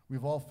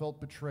 We've all felt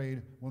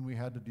betrayed when we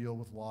had to deal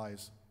with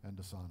lies and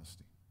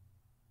dishonesty.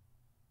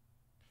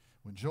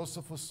 When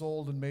Joseph was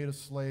sold and made a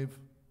slave,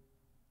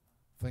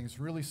 things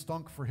really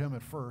stunk for him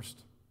at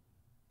first.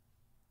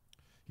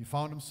 He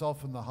found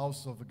himself in the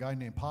house of a guy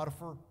named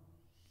Potiphar,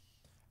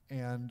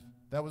 and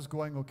that was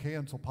going okay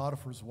until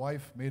Potiphar's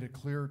wife made it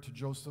clear to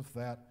Joseph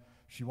that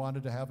she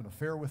wanted to have an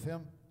affair with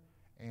him,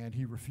 and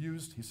he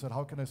refused. He said,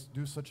 "How can I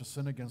do such a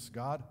sin against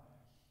God?"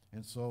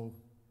 And so,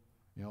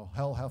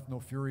 hell hath no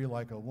fury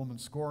like a woman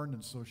scorned,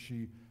 and so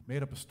she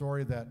made up a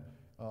story that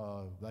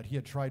he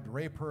had tried to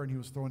rape her, and he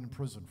was thrown in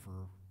prison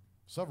for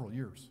several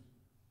years.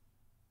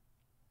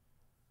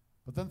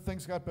 But then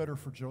things got better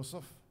for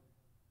Joseph.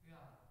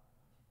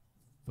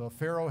 The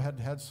Pharaoh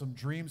had some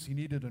dreams he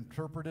needed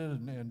interpreted,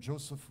 and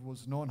Joseph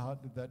was known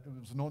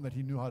that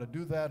he knew how to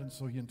do that, and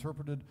so he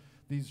interpreted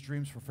these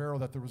dreams for Pharaoh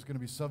that there was going to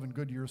be 7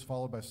 good years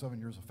followed by 7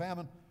 years of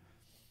famine.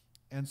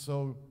 And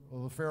so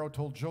the Pharaoh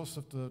told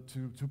Joseph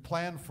to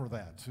plan for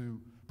that,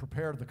 to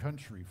prepare the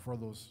country for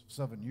those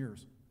 7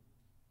 years.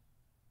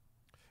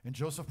 And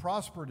Joseph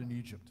prospered in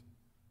Egypt.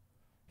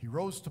 He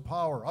rose to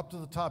power, up to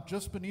the top,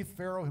 just beneath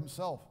Pharaoh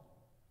himself.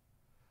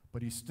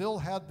 But he still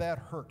had that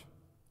hurt.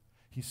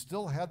 He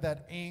still had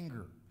that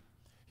anger.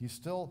 He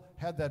still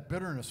had that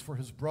bitterness for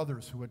his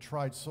brothers who had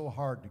tried so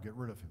hard to get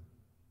rid of him.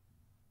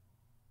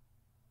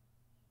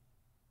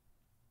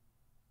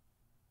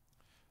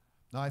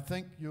 Now, I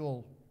think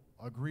you'll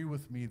agree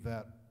with me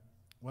that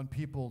when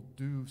people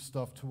do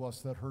stuff to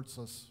us that hurts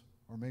us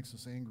or makes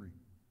us angry,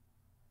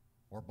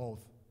 or both,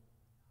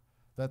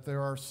 that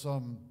there are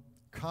some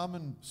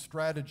common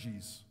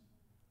strategies,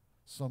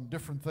 some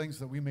different things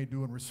that we may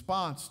do in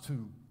response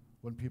to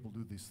when people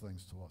do these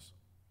things to us.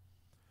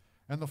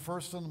 And the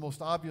first and the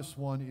most obvious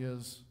one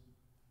is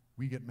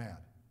we get mad.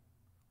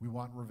 We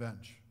want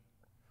revenge.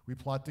 We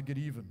plot to get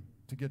even,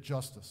 to get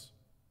justice.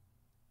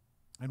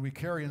 And we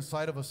carry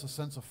inside of us a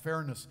sense of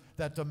fairness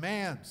that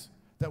demands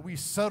that we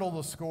settle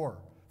the score.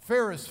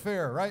 Fair is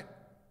fair, right?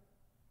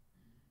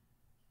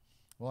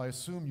 Well, I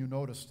assume you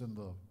noticed in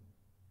the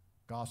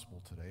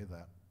gospel today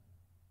that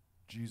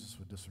Jesus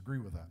would disagree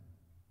with that,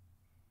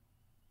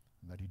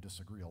 and that he'd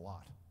disagree a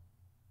lot.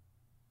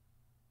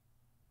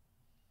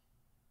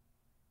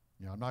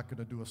 I'm not going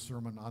to do a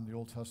sermon on the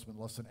Old Testament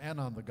lesson and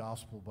on the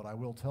gospel, but I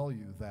will tell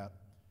you that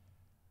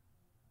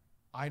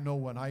I know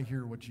when I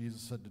hear what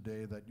Jesus said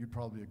today that you'd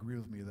probably agree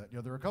with me that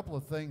there are a couple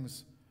of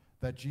things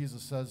that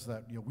Jesus says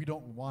that we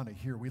don't want to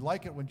hear. We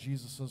like it when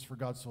Jesus says, "For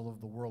God so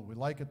loved the world." We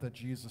like it that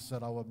Jesus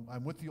said,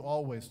 "I'm with you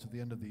always to the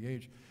end of the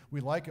age."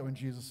 We like it when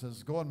Jesus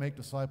says, "Go and make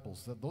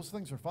disciples." Those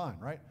things are fine,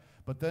 right?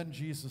 But then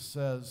Jesus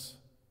says,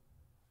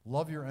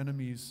 "Love your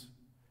enemies,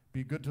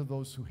 be good to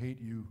those who hate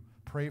you,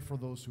 pray for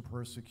those who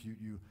persecute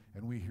you,"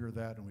 and we hear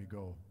that and we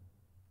go,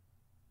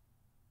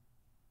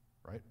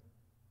 right?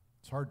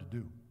 It's hard to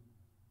do.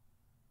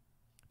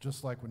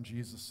 Just like when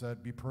Jesus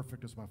said, "Be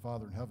perfect as my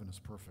Father in heaven is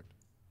perfect."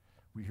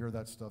 We hear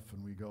that stuff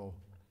and we go,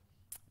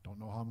 don't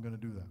know how I'm going to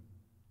do that.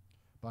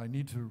 But I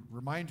need to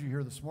remind you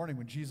here this morning,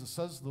 when Jesus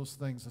says those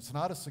things, it's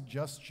not a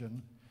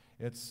suggestion.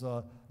 It's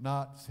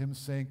not him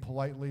saying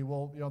politely,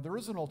 well, there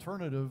is an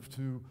alternative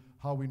to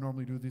how we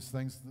normally do these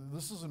things.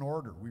 This is an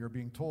order. We are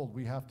being told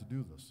we have to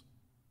do this.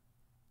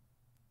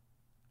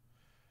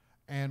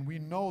 And we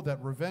know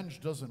that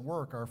revenge doesn't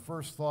work. Our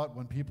first thought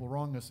when people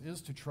wrong us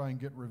is to try and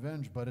get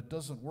revenge, but it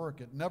doesn't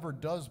work. It never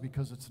does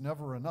because it's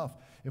never enough.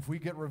 If we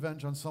get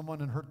revenge on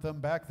someone and hurt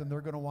them back, then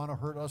they're going to want to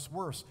hurt us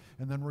worse,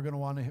 and then we're going to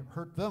want to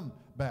hurt them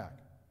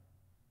back.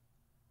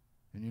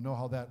 And you know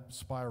how that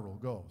spiral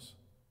goes.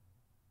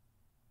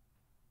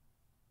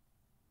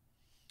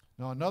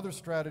 Now, another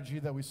strategy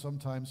that we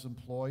sometimes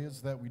employ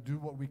is that we do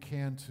what we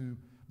can to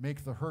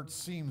make the hurt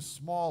seem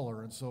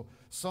smaller. And so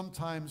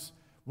sometimes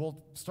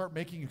we'll start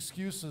making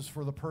excuses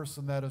for the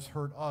person that has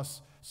hurt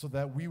us so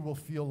that we will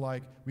feel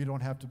like we don't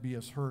have to be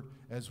as hurt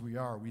as we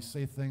are. We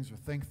say things or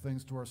think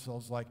things to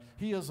ourselves like,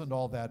 he isn't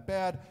all that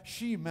bad,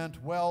 she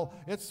meant well,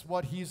 it's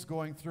what he's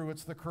going through,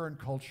 it's the current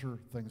culture,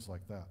 things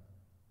like that.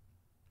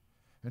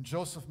 And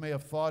Joseph may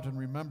have thought and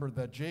remembered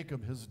that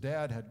Jacob, his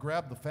dad, had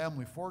grabbed the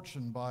family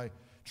fortune by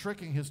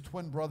tricking his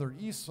twin brother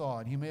Esau,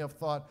 and he may have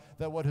thought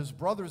that what his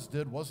brothers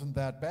did wasn't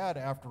that bad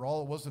after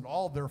all. It wasn't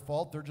all their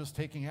fault, they're just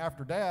taking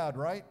after dad,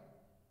 right?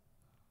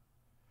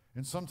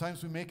 And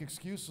sometimes we make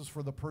excuses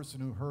for the person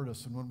who hurt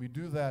us, and when we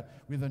do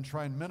that, we then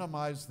try and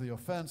minimize the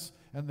offense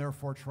and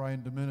therefore try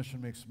and diminish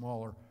and make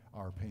smaller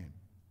our pain.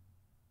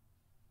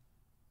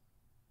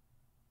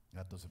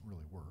 That doesn't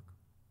really work.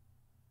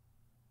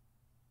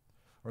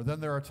 Or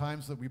then there are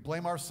times that we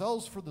blame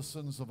ourselves for the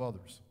sins of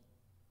others.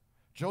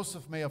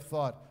 Joseph may have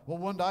thought, well,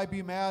 wouldn't I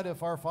be mad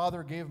if our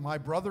father gave my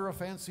brother a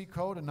fancy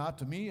coat and not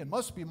to me? It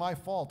must be my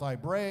fault. I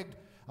bragged.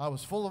 I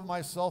was full of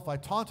myself. I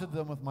taunted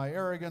them with my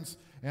arrogance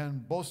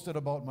and boasted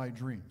about my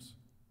dreams.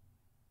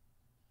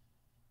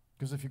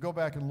 Because if you go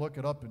back and look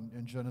it up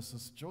in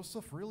Genesis,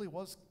 Joseph really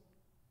was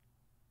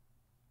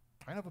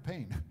kind of a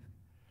pain.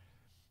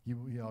 He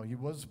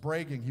was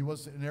bragging. He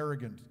was an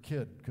arrogant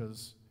kid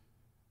because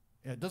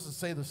it doesn't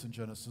say this in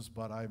Genesis,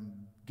 but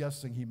I'm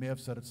guessing he may have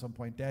said at some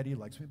point, "Daddy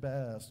likes me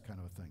best," kind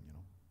of a thing,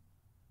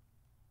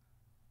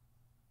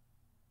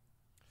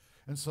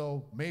 And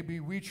so maybe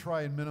we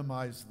try and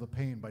minimize the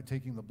pain by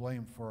taking the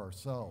blame for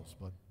ourselves,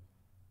 but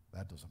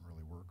that doesn't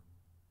really work.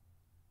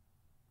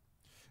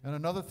 And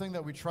another thing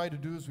that we try to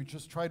do is we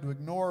just try to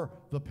ignore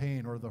the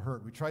pain or the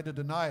hurt. We try to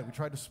deny it. We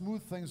try to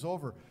smooth things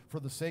over for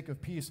the sake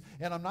of peace.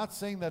 And I'm not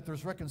saying that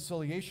there's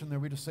reconciliation there.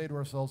 We just say to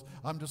ourselves,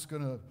 I'm just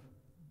going to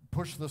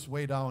push this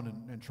way down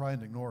and try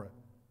and ignore it.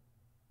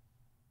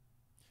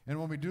 And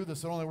when we do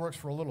this, it only works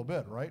for a little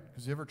bit, right?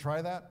 Because you ever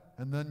try that?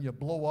 And then you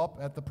blow up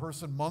at the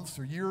person months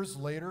or years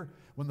later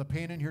when the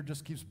pain in here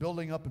just keeps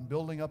building up and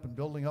building up and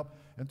building up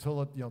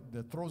until it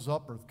throws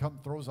up or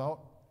throws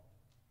out.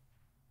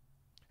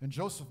 And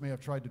Joseph may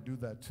have tried to do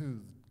that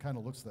too. It kind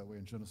of looks that way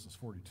in Genesis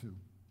 42.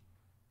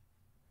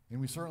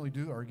 And we certainly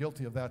are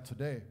guilty of that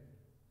today.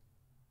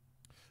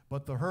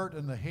 But the hurt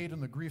and the hate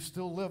and the grief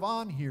still live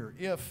on here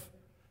if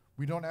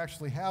we don't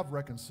actually have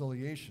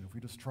reconciliation, if we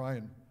just try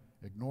and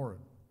ignore it.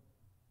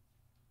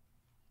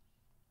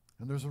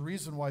 And there's a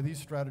reason why these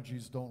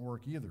strategies don't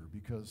work either,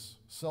 because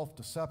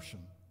self-deception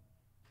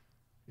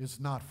is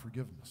not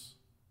forgiveness.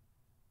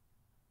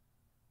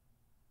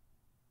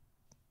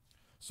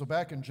 So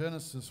back in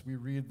Genesis, we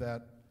read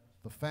that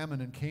the famine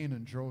in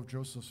Canaan drove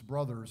Joseph's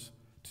brothers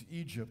to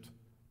Egypt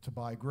to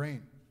buy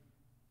grain.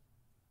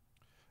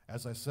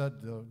 As I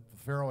said, the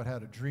Pharaoh had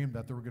had a dream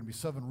that there were going to be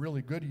 7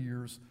 really good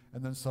years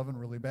and then 7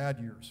 really bad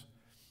years.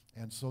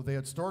 And so they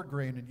had stored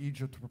grain in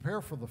Egypt to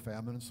prepare for the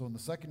famine. And so in the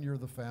second year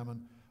of the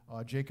famine,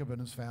 Jacob and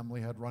his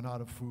family had run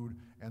out of food,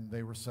 and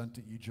they were sent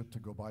to Egypt to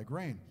go buy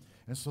grain.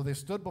 And so they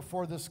stood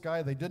before this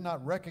guy. They did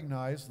not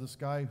recognize this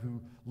guy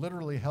who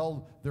literally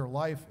held their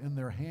life in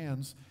their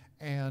hands,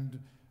 and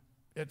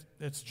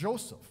it's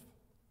Joseph.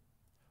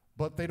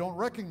 But they don't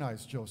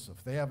recognize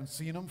Joseph. They haven't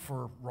seen him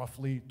for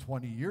roughly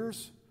 20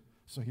 years,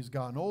 so he's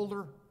gotten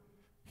older.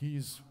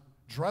 He's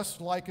dressed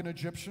like an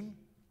Egyptian.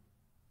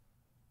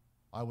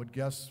 I would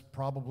guess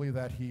probably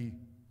that he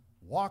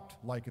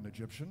walked like an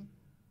Egyptian.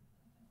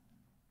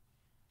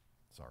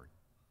 Sorry.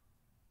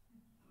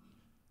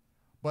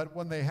 But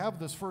when they have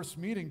this first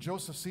meeting,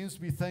 Joseph seems to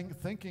be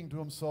thinking to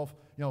himself,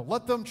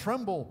 let them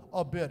tremble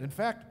a bit. In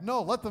fact,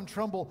 no, let them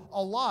tremble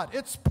a lot.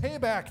 It's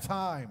payback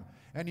time.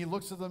 And he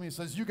looks at them and he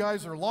says, you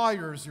guys are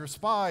liars, you're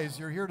spies,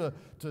 you're here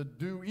to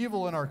do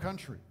evil in our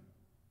country.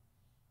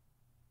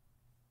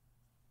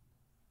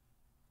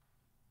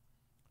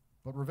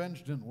 But revenge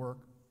didn't work.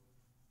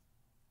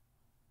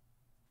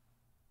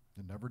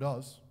 It never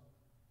does.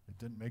 It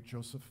didn't make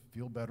Joseph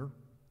feel better.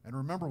 And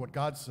remember what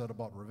God said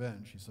about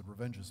revenge. He said,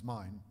 revenge is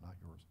mine, not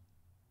yours.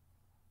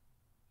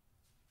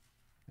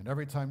 And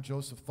every time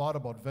Joseph thought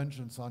about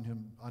vengeance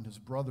on his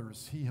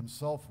brothers, he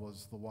himself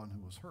was the one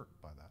who was hurt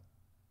by that.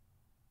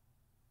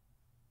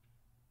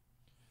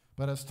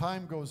 But as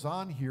time goes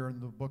on here in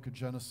the book of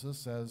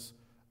Genesis, as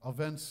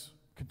events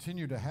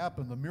continue to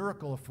happen, the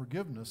miracle of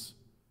forgiveness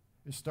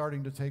is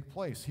starting to take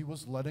place. He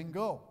was letting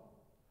go.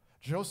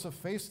 Joseph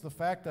faced the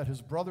fact that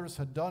his brothers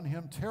had done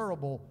him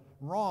terrible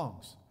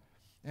wrongs.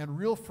 And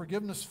real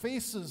forgiveness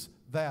faces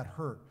that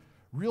hurt.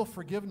 Real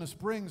forgiveness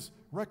brings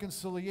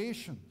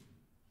reconciliation.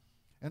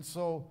 And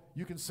so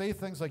you can say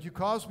things like, you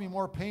caused me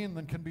more pain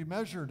than can be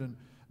measured. And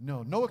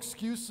no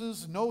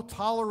excuses, no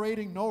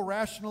tolerating, no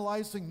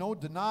rationalizing, no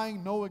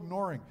denying, no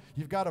ignoring.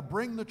 You've got to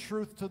bring the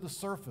truth to the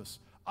surface,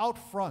 out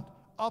front,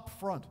 up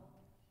front.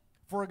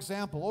 For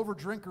example,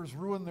 overdrinkers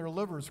ruin their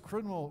livers.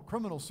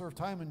 Criminals serve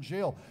time in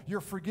jail.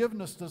 Your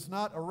forgiveness does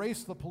not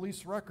erase the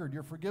police record.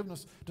 Your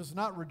forgiveness does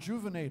not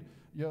rejuvenate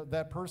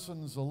that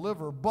person's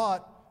liver,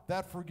 but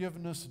that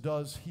forgiveness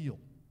does heal.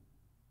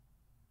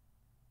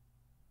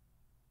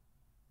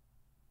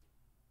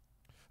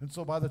 And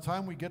so by the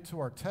time we get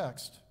to our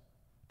text,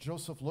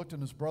 Joseph looked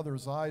in his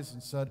brother's eyes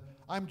and said,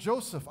 I'm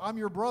Joseph, I'm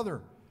your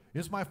brother.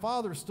 Is my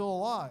father still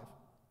alive?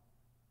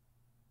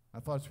 I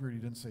thought it's weird he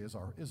didn't say is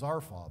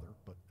our father,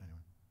 but anyway.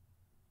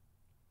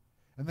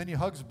 And then he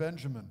hugs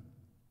Benjamin.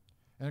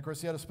 And of course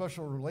he had a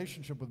special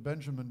relationship with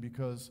Benjamin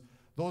because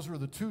those were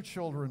the 2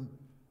 children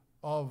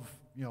of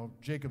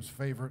Jacob's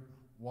favorite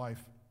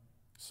wife.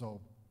 So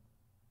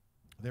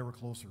they were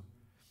closer.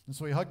 And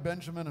so he hugged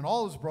Benjamin and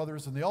all his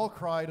brothers, and they all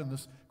cried, and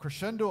this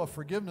crescendo of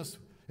forgiveness,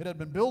 it had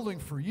been building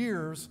for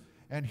years,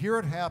 and here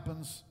it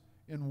happens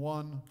in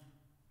one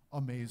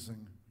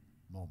amazing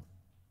moment.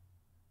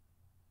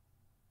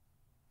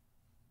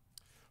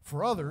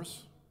 For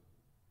others,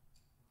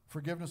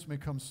 forgiveness may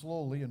come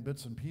slowly in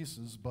bits and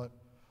pieces, but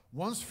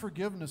once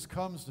forgiveness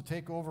comes to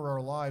take over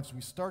our lives,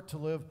 we start to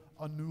live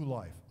a new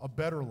life, a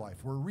better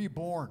life. We're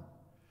reborn.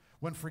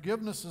 When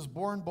forgiveness is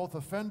born, both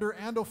offender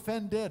and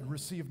offended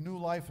receive new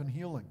life and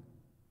healing.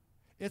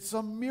 It's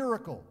a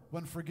miracle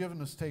when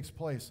forgiveness takes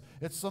place.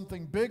 It's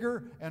something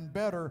bigger and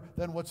better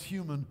than what's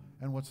human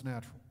and what's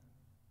natural.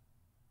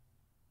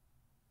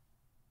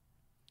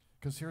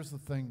 Because here's the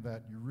thing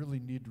that you really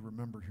need to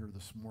remember here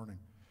this morning.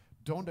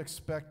 Don't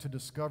expect to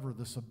discover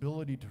this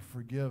ability to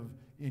forgive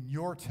in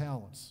your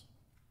talents,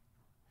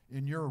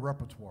 in your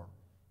repertoire.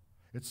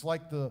 It's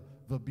like the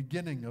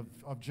beginning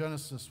of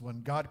Genesis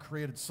when God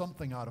created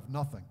something out of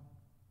nothing.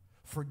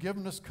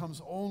 Forgiveness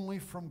comes only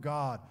from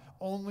God,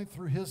 only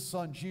through His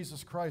Son,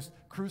 Jesus Christ,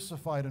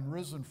 crucified and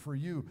risen for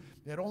you.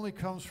 It only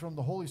comes from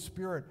the Holy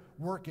Spirit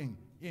working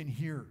in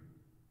here.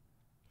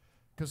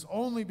 Because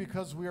only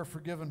because we are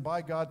forgiven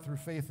by God through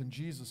faith in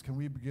Jesus can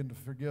we begin to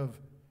forgive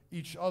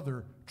each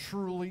other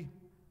truly,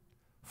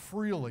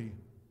 freely,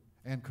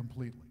 and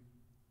completely.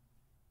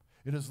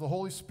 It is the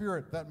Holy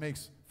Spirit that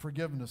makes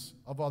forgiveness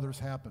of others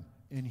happen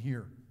in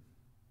here.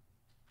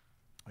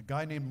 A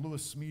guy named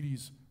Lewis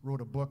Smedes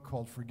wrote a book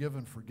called Forgive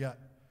and Forget,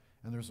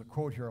 and there's a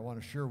quote here I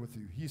want to share with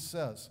you. He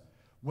says,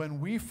 when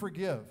we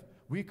forgive,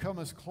 we come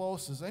as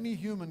close as any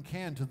human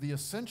can to the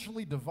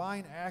essentially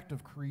divine act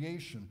of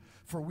creation,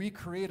 for we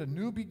create a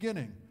new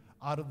beginning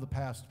out of the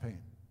past pain.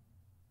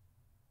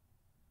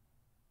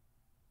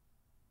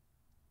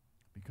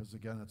 Because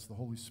again, it's the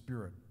Holy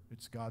Spirit,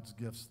 it's God's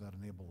gifts that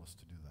enable us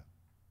to do that.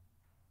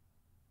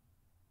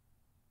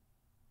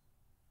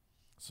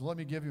 So let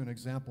me give you an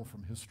example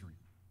from history.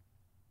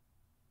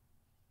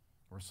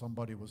 or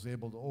somebody was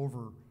able to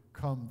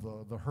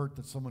overcome the hurt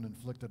that someone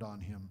inflicted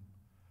on him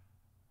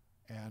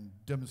and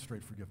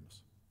demonstrate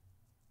forgiveness.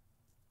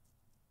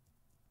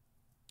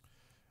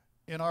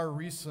 In our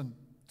recent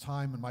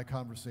time in my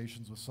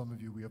conversations with some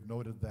of you, we have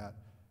noted that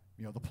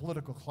the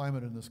political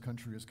climate in this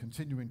country is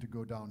continuing to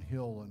go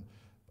downhill,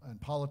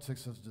 and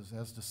politics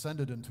has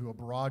descended into a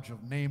barrage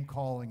of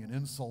name-calling and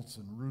insults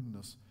and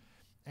rudeness.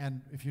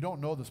 And if you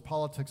don't know this,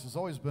 politics has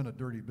always been a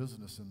dirty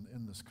business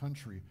in this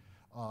country,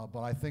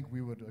 but I think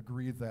we would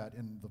agree that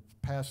in the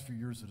past few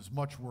years it is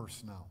much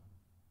worse now.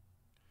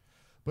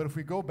 But if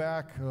we go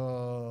back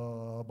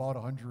about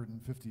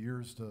 150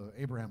 years to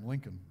Abraham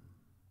Lincoln,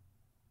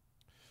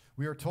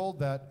 we are told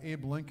that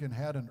Abe Lincoln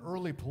had an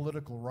early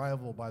political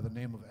rival by the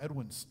name of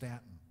Edwin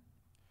Stanton.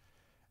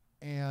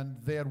 And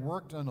they had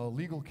worked on a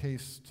legal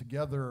case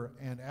together,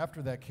 and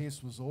after that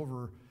case was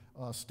over,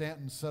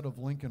 Stanton said of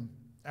Lincoln,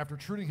 after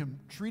treating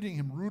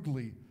him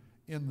rudely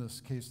in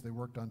this case they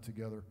worked on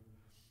together,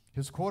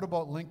 his quote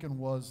about Lincoln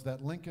was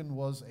that Lincoln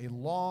was a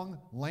long,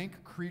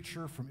 lank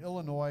creature from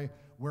Illinois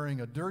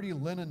wearing a dirty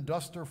linen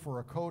duster for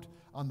a coat,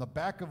 on the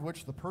back of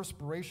which the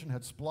perspiration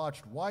had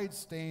splotched wide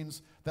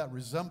stains that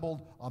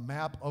resembled a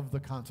map of the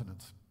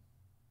continent.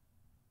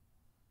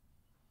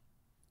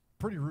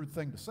 Pretty rude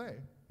thing to say.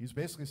 He's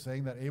basically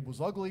saying that Abe was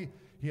ugly,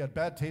 he had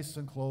bad taste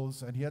in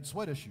clothes, and he had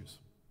sweat issues.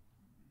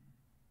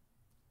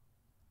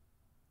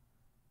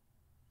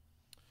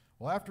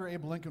 Well, after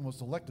Abe Lincoln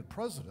was elected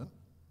president,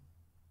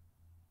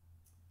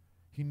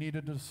 he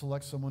needed to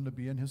select someone to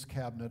be in his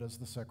cabinet as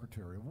the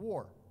Secretary of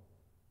War.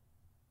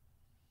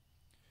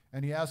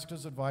 And he asked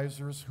his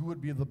advisors who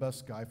would be the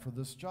best guy for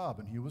this job,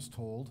 and he was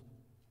told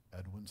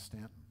Edwin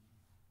Stanton.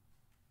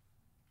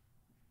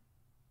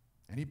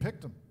 And he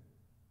picked him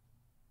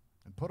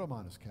and put him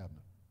on his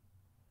cabinet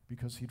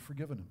because he'd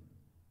forgiven him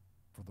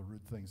for the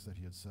rude things that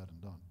he had said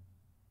and done.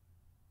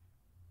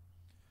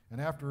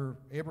 And after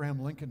Abraham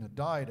Lincoln had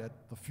died,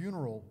 at the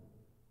funeral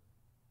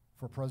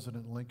for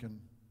President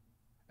Lincoln,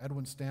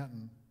 Edwin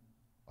Stanton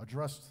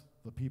addressed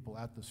the people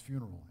at this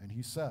funeral, and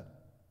he said,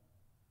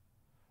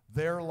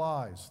 "There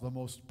lies the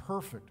most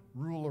perfect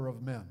ruler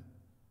of men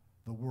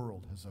the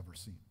world has ever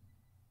seen."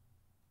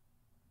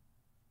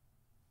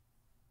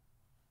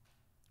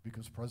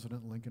 Because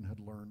President Lincoln had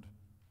learned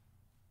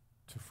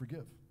to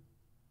forgive.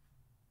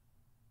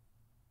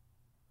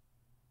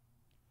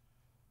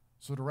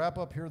 So to wrap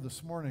up here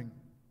this morning,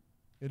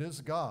 it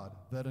is God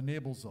that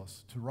enables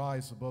us to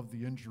rise above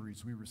the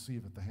injuries we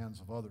receive at the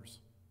hands of others.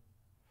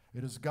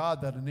 It is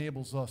God that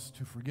enables us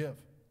to forgive.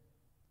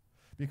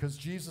 Because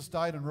Jesus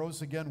died and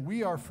rose again,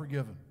 we are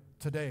forgiven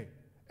today,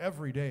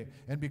 every day.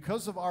 And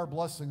because of our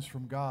blessings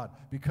from God,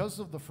 because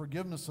of the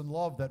forgiveness and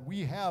love that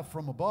we have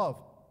from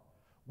above,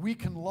 we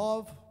can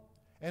love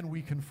and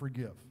we can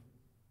forgive.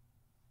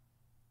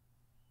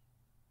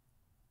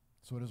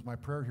 So it is my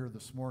prayer here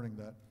this morning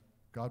that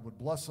God would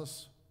bless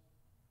us,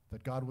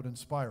 that God would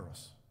inspire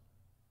us,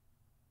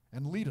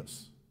 and lead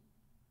us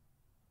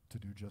to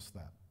do just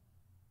that.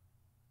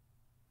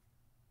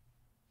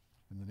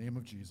 In the name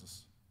of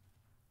Jesus,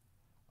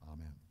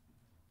 amen.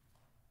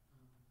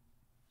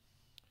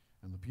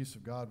 And the peace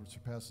of God, which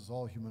surpasses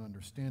all human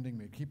understanding,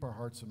 may keep our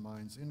hearts and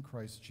minds in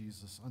Christ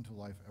Jesus unto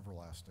life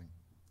everlasting.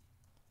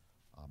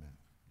 Amen.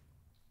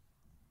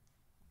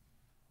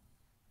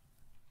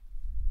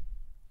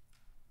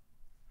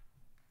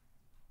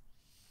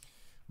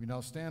 We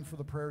now stand for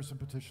the prayers and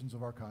petitions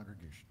of our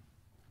congregation.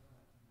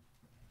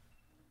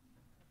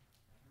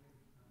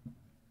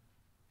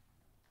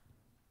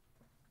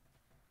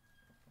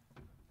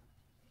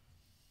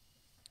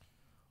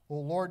 O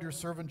Lord, your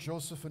servant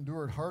Joseph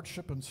endured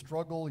hardship and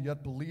struggle,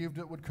 yet believed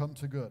it would come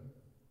to good.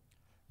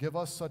 Give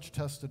us such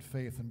tested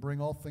faith and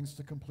bring all things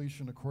to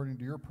completion according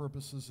to your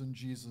purposes in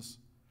Jesus,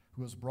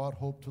 who has brought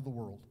hope to the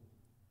world.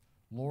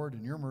 Lord,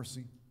 in your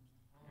mercy,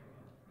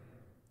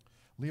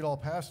 lead all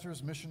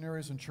pastors,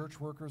 missionaries, and church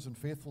workers in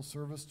faithful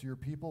service to your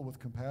people with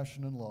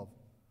compassion and love.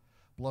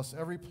 Bless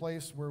every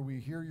place where we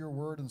hear your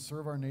word and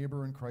serve our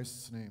neighbor in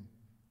Christ's name.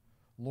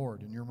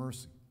 Lord, in your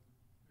mercy.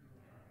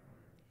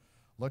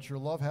 Let your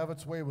love have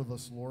its way with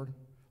us, Lord.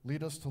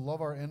 Lead us to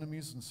love our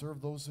enemies and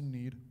serve those in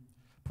need.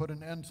 Put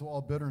an end to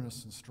all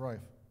bitterness and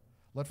strife.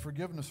 Let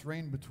forgiveness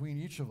reign between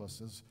each of us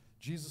as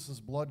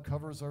Jesus' blood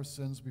covers our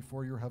sins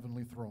before your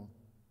heavenly throne.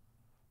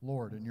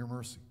 Lord, in your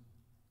mercy.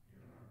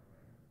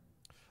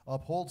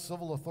 Uphold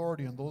civil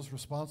authority and those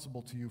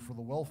responsible to you for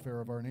the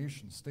welfare of our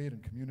nation, state,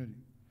 and community.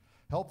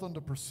 Help them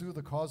to pursue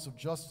the cause of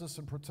justice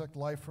and protect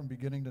life from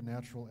beginning to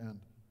natural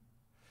end.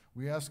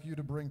 We ask you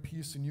to bring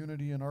peace and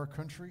unity in our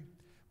country.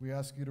 We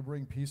ask you to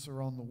bring peace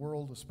around the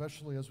world,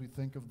 especially as we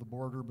think of the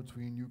border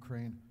between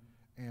Ukraine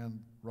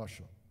and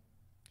Russia.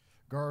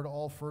 Guard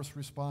all first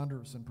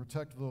responders and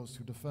protect those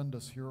who defend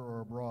us here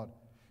or abroad,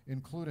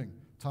 including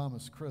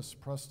Thomas, Chris,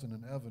 Preston,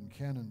 and Evan,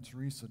 Cannon,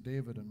 Teresa,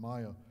 David, and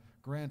Maya,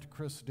 Grant,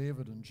 Chris,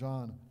 David, and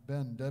John,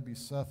 Ben, Debbie,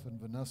 Seth,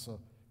 and Vanessa,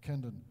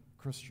 Kendon,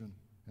 Christian,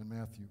 and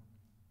Matthew.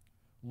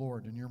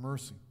 Lord, in your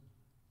mercy.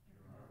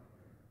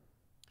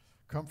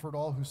 Comfort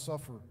all who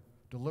suffer,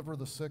 Deliver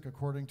the sick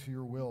according to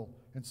your will,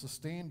 and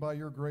sustain by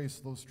your grace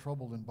those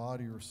troubled in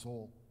body or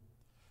soul.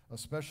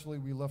 Especially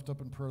we lift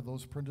up in prayer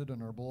those printed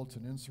in our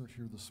bulletin insert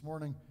here this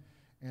morning,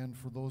 and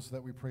for those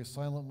that we pray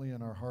silently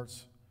in our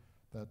hearts,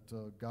 that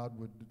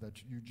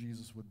that you,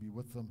 Jesus, would be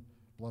with them,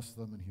 bless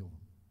them, and heal them.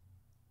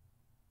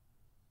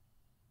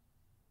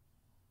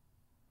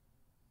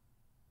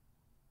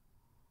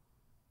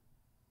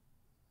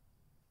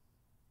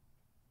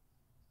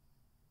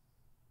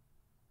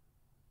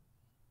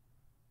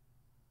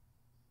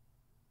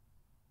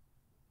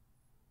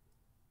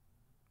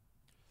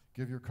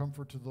 Give your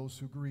comfort to those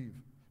who grieve.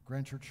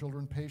 Grant your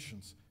children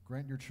patience.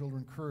 Grant your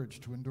children courage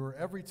to endure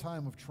every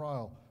time of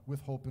trial with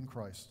hope in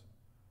Christ.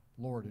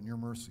 Lord, in your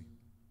mercy.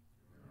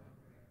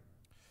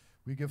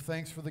 We give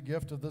thanks for the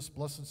gift of this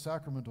blessed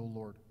sacrament, O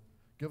Lord.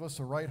 Give us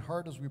a right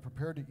heart as we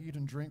prepare to eat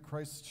and drink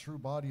Christ's true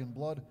body and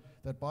blood,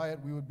 that by it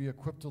we would be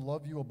equipped to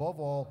love you above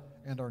all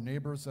and our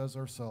neighbors as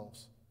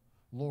ourselves.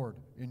 Lord,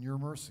 in your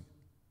mercy.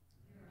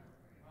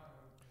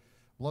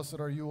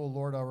 Blessed are you, O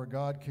Lord, our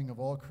God, King of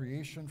all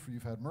creation, for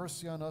you've had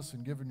mercy on us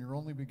and given your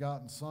only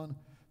begotten Son,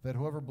 that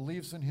whoever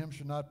believes in him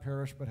should not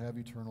perish but have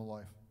eternal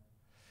life.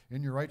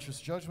 In your righteous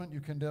judgment,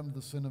 you condemned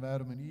the sin of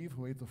Adam and Eve,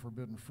 who ate the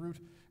forbidden fruit,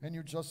 and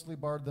you justly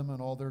barred them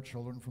and all their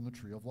children from the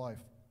tree of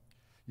life.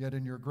 Yet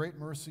in your great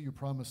mercy, you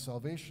promised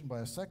salvation by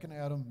a second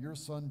Adam, your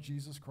Son,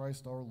 Jesus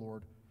Christ our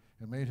Lord,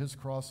 and made his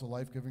cross a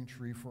life-giving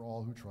tree for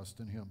all who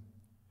trust in him.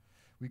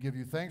 We give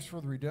you thanks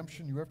for the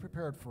redemption you have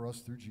prepared for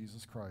us through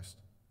Jesus Christ.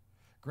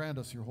 Grant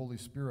us your Holy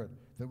Spirit,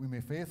 that we may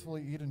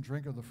faithfully eat and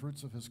drink of the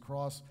fruits of his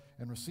cross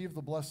and receive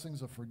the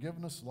blessings of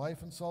forgiveness,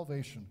 life, and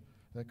salvation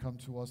that come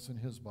to us in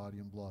his body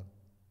and blood.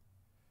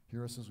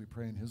 Hear us as we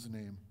pray in his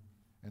name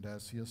and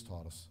as he has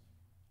taught us.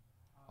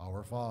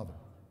 Our Father,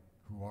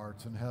 who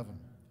art in heaven,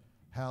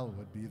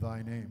 hallowed be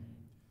thy name.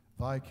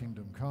 Thy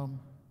kingdom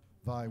come,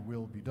 thy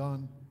will be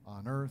done,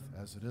 on earth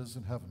as it is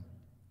in heaven.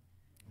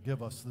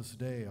 Give us this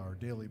day our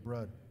daily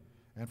bread,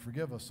 and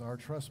forgive us our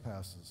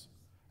trespasses,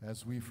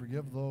 as we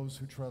forgive those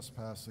who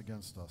trespass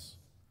against us.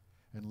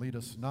 And lead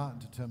us not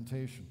into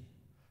temptation,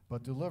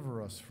 but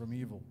deliver us from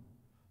evil.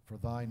 For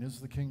thine is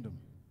the kingdom,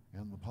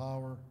 and the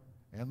power,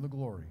 and the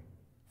glory,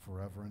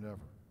 forever and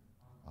ever.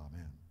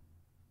 Amen.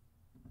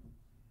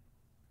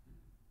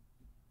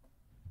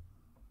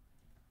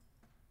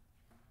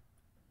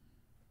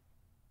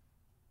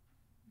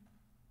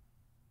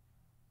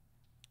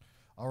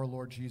 Our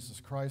Lord Jesus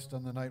Christ,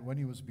 on the night when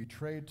he was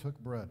betrayed, took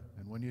bread,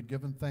 and when he had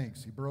given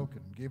thanks, he broke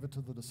it and gave it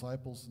to the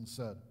disciples and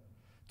said,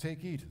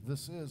 "Take, eat,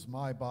 this is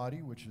my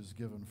body, which is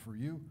given for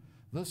you.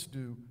 This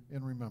do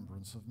in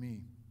remembrance of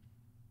me."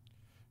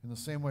 In the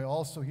same way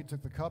also he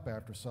took the cup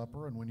after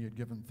supper, and when he had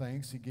given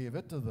thanks, he gave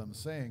it to them,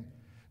 saying,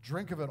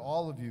 "Drink of it,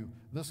 all of you.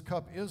 This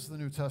cup is the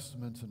New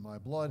Testament in my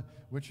blood,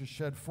 which is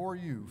shed for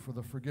you for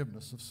the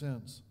forgiveness of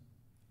sins.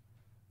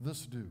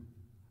 This do,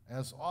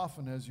 as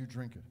often as you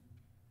drink it,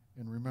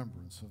 in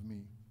remembrance of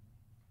me."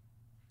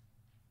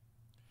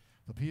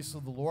 The peace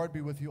of the Lord be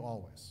with you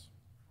always.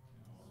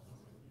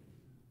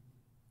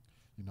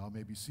 You now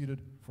may be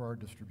seated for our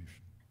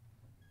distribution.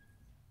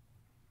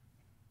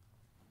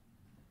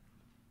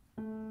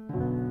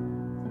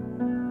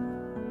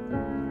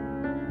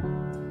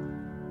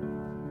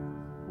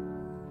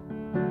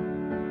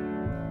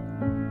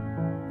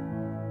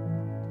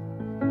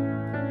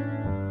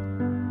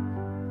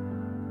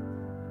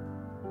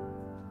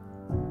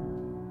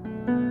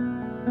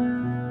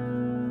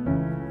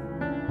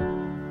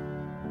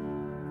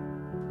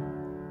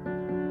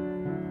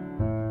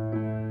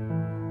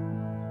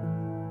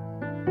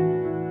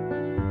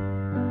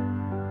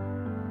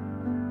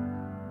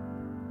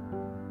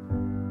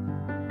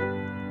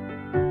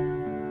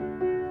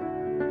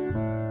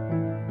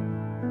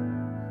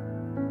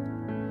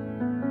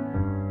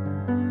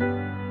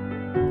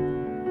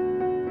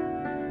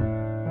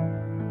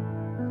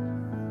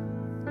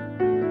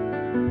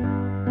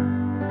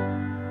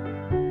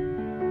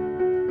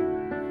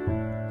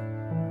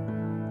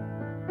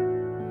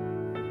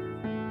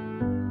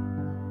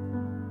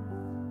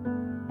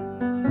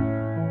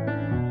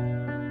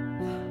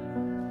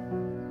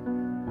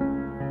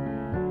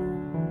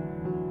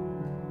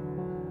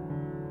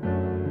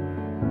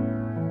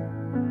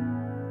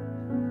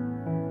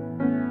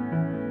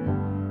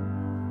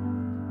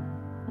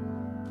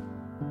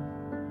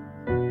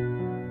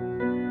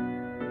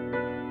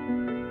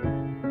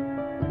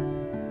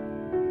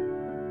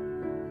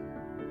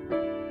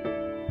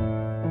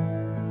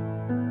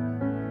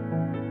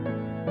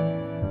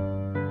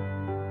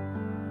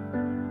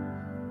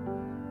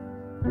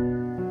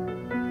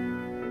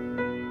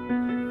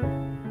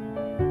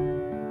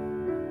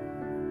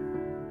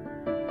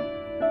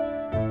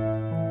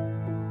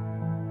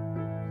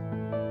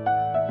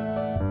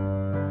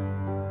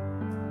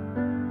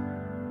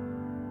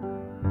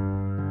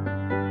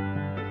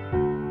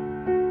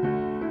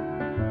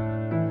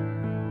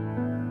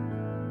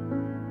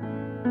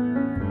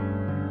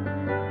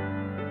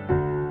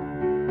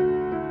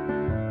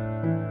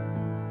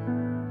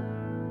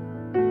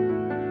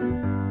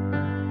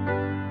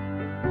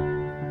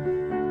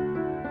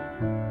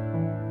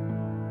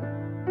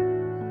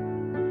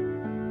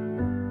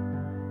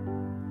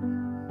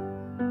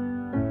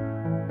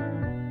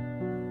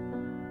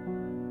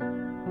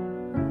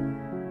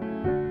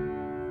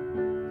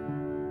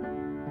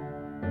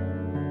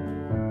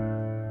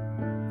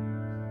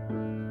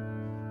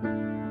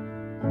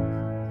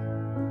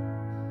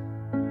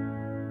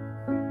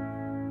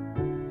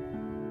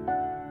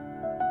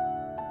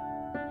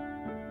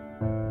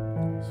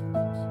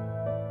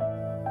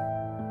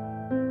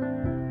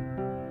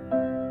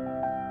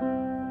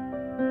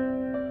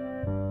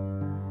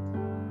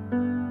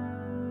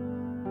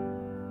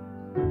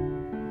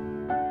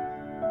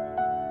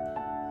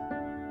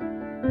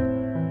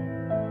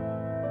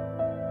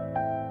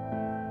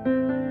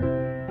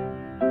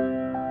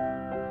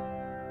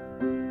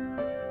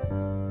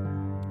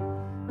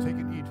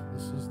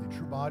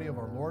 body of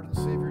our Lord and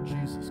Savior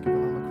Jesus given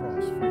on the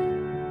cross for you.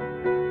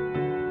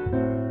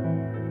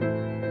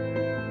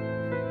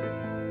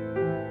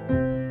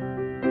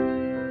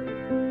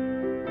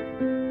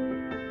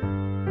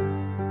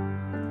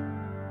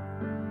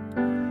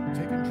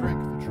 Take and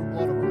drink the true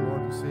blood of our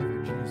Lord and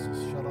Savior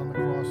Jesus, shed on the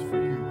cross for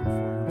you and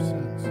for your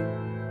sins.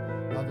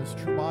 Now this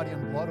true body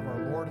and blood of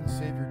our Lord and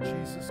Savior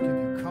Jesus give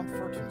you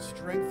comfort and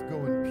strength.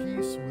 Go in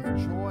peace with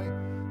joy,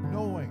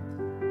 knowing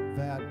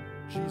that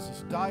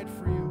Jesus died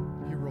for you,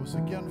 he rose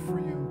again for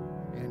you,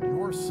 and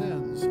your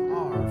sins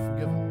are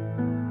forgiven.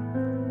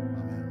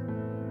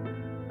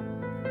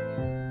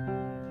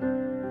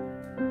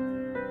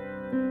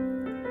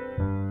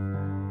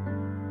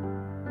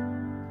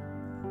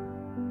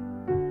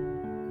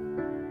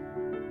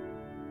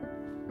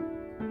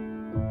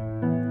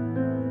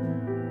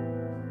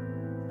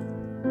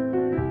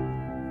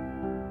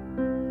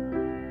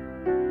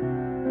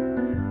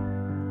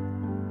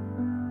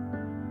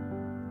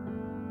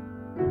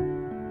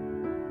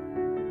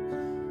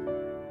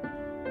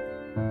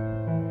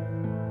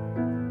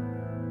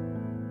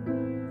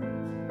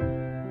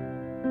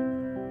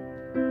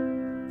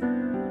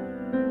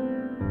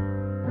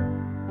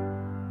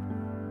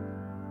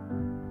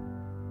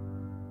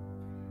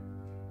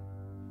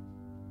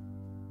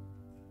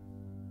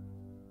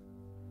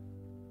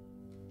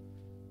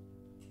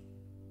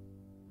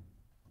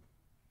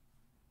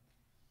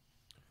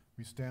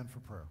 We stand for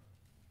prayer.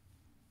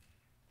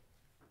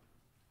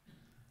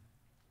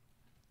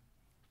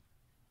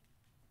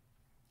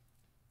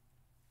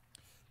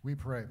 We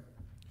pray.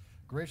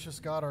 Gracious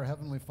God, our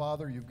Heavenly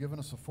Father, you've given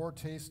us a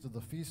foretaste of the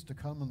feast to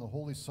come in the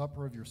Holy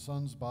Supper of your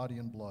Son's body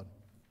and blood.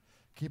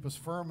 Keep us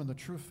firm in the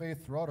true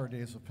faith throughout our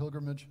days of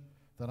pilgrimage,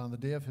 that on the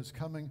day of his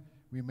coming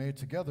we may,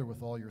 together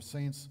with all your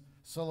saints,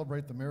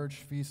 celebrate the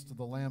marriage feast of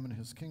the Lamb in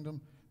his kingdom,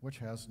 which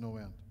has no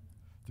end.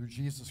 Through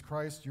Jesus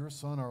Christ, your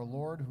Son, our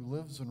Lord, who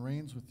lives and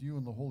reigns with you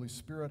in the Holy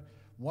Spirit,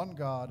 one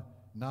God,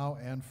 now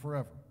and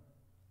forever.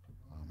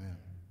 Amen.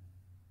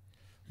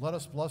 Let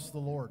us bless the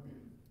Lord.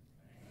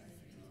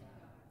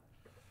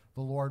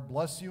 The Lord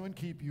bless you and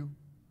keep you.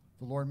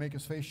 The Lord make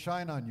his face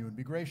shine on you and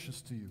be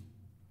gracious to you.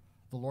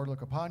 The Lord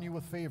look upon you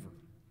with favor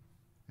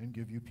and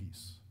give you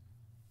peace.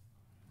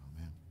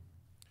 Amen.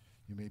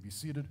 You may be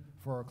seated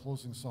for our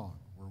closing song,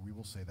 where we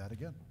will say that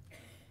again.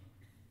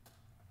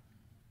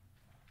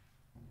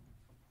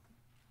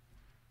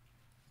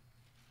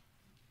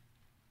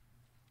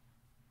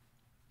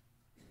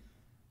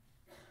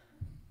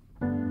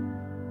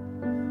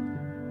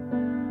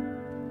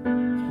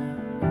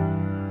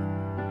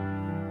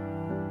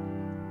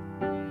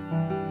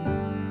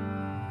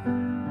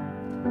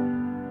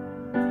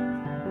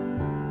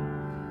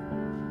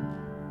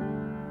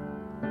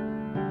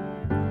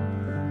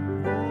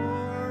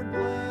 Lord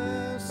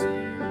bless you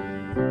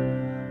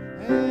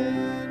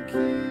and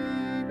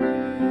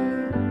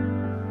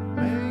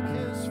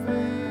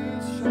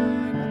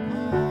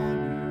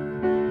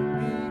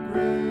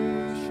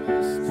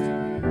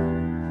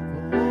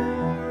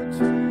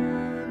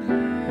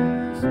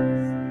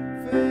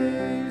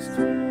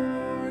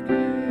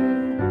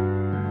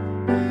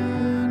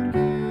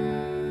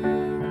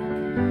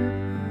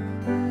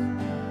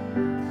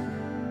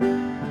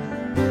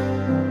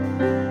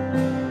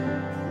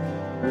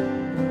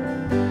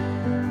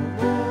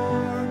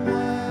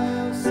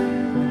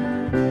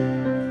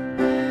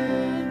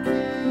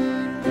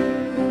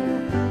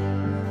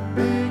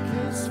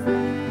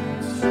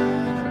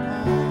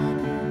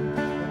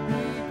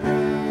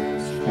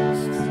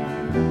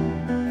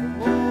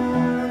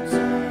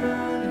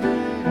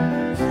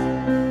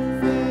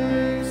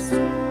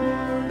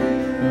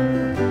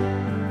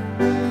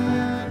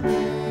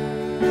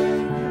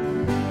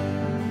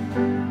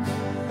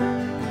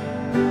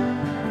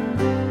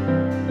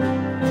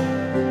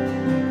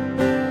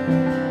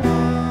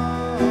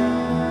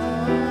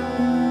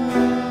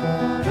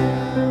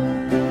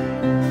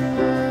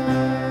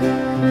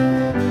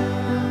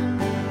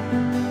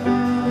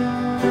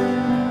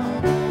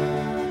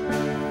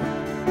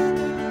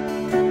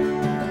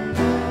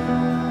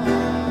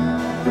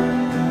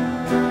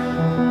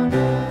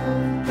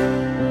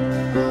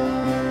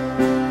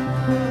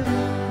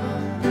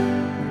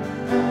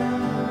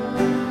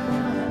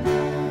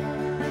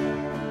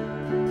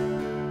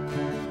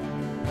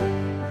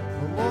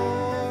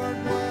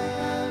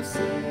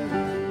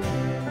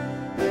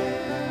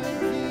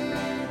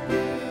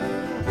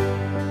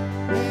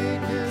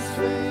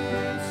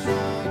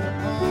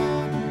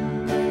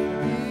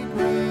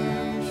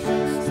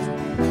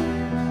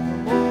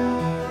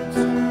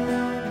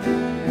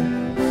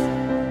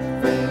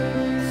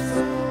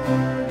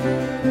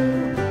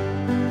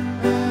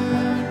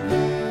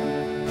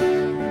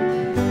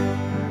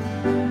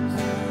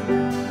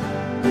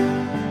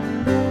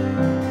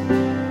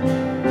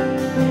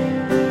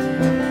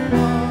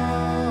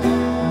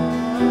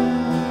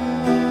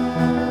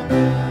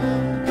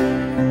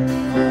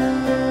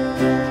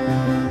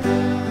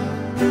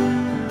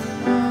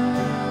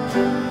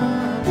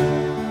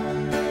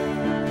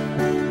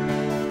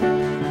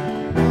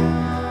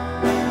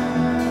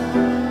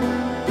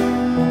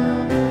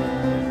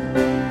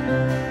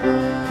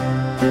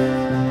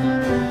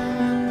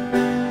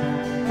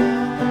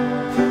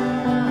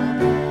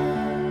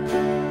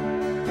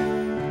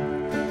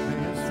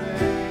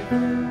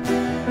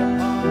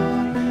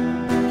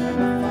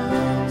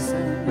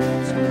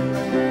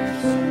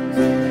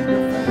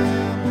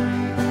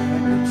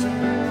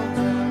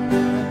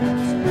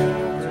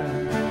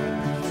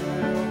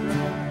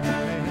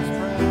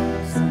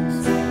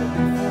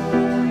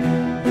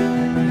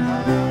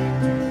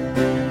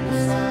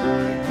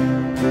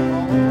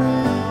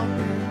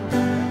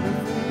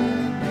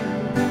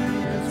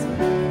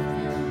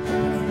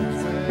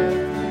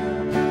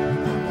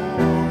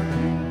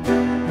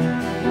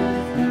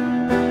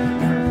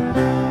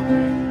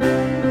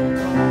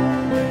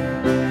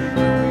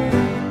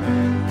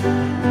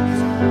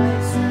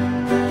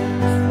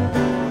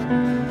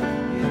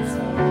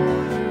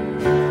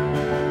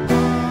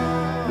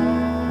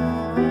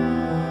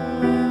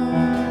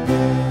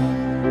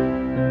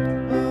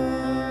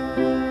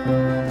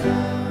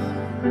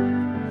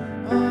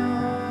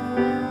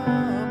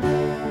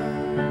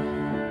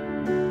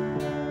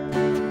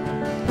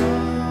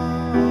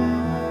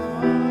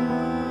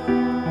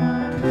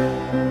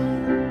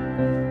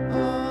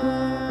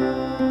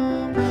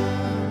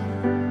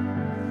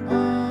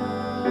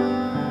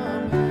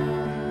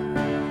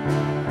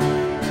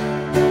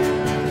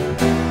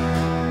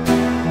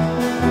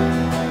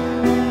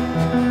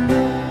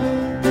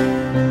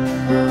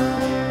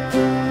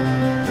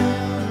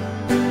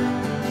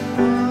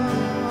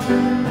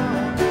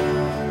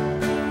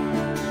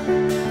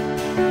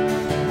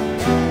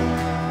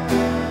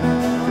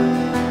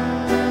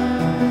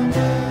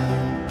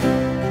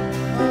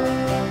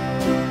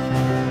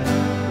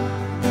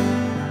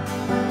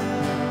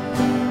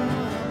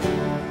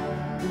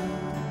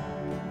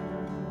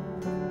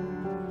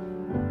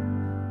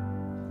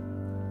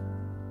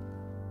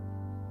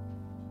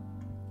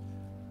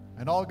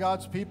And all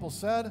God's people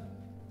said,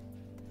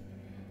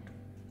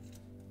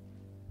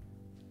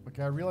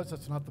 okay, I realize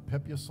that's not the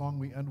Pythia song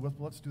we end with,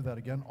 but let's do that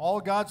again.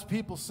 All God's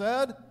people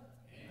said,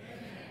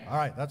 amen. All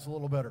right, that's a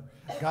little better.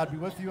 God be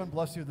with you and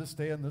bless you this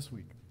day and this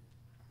week.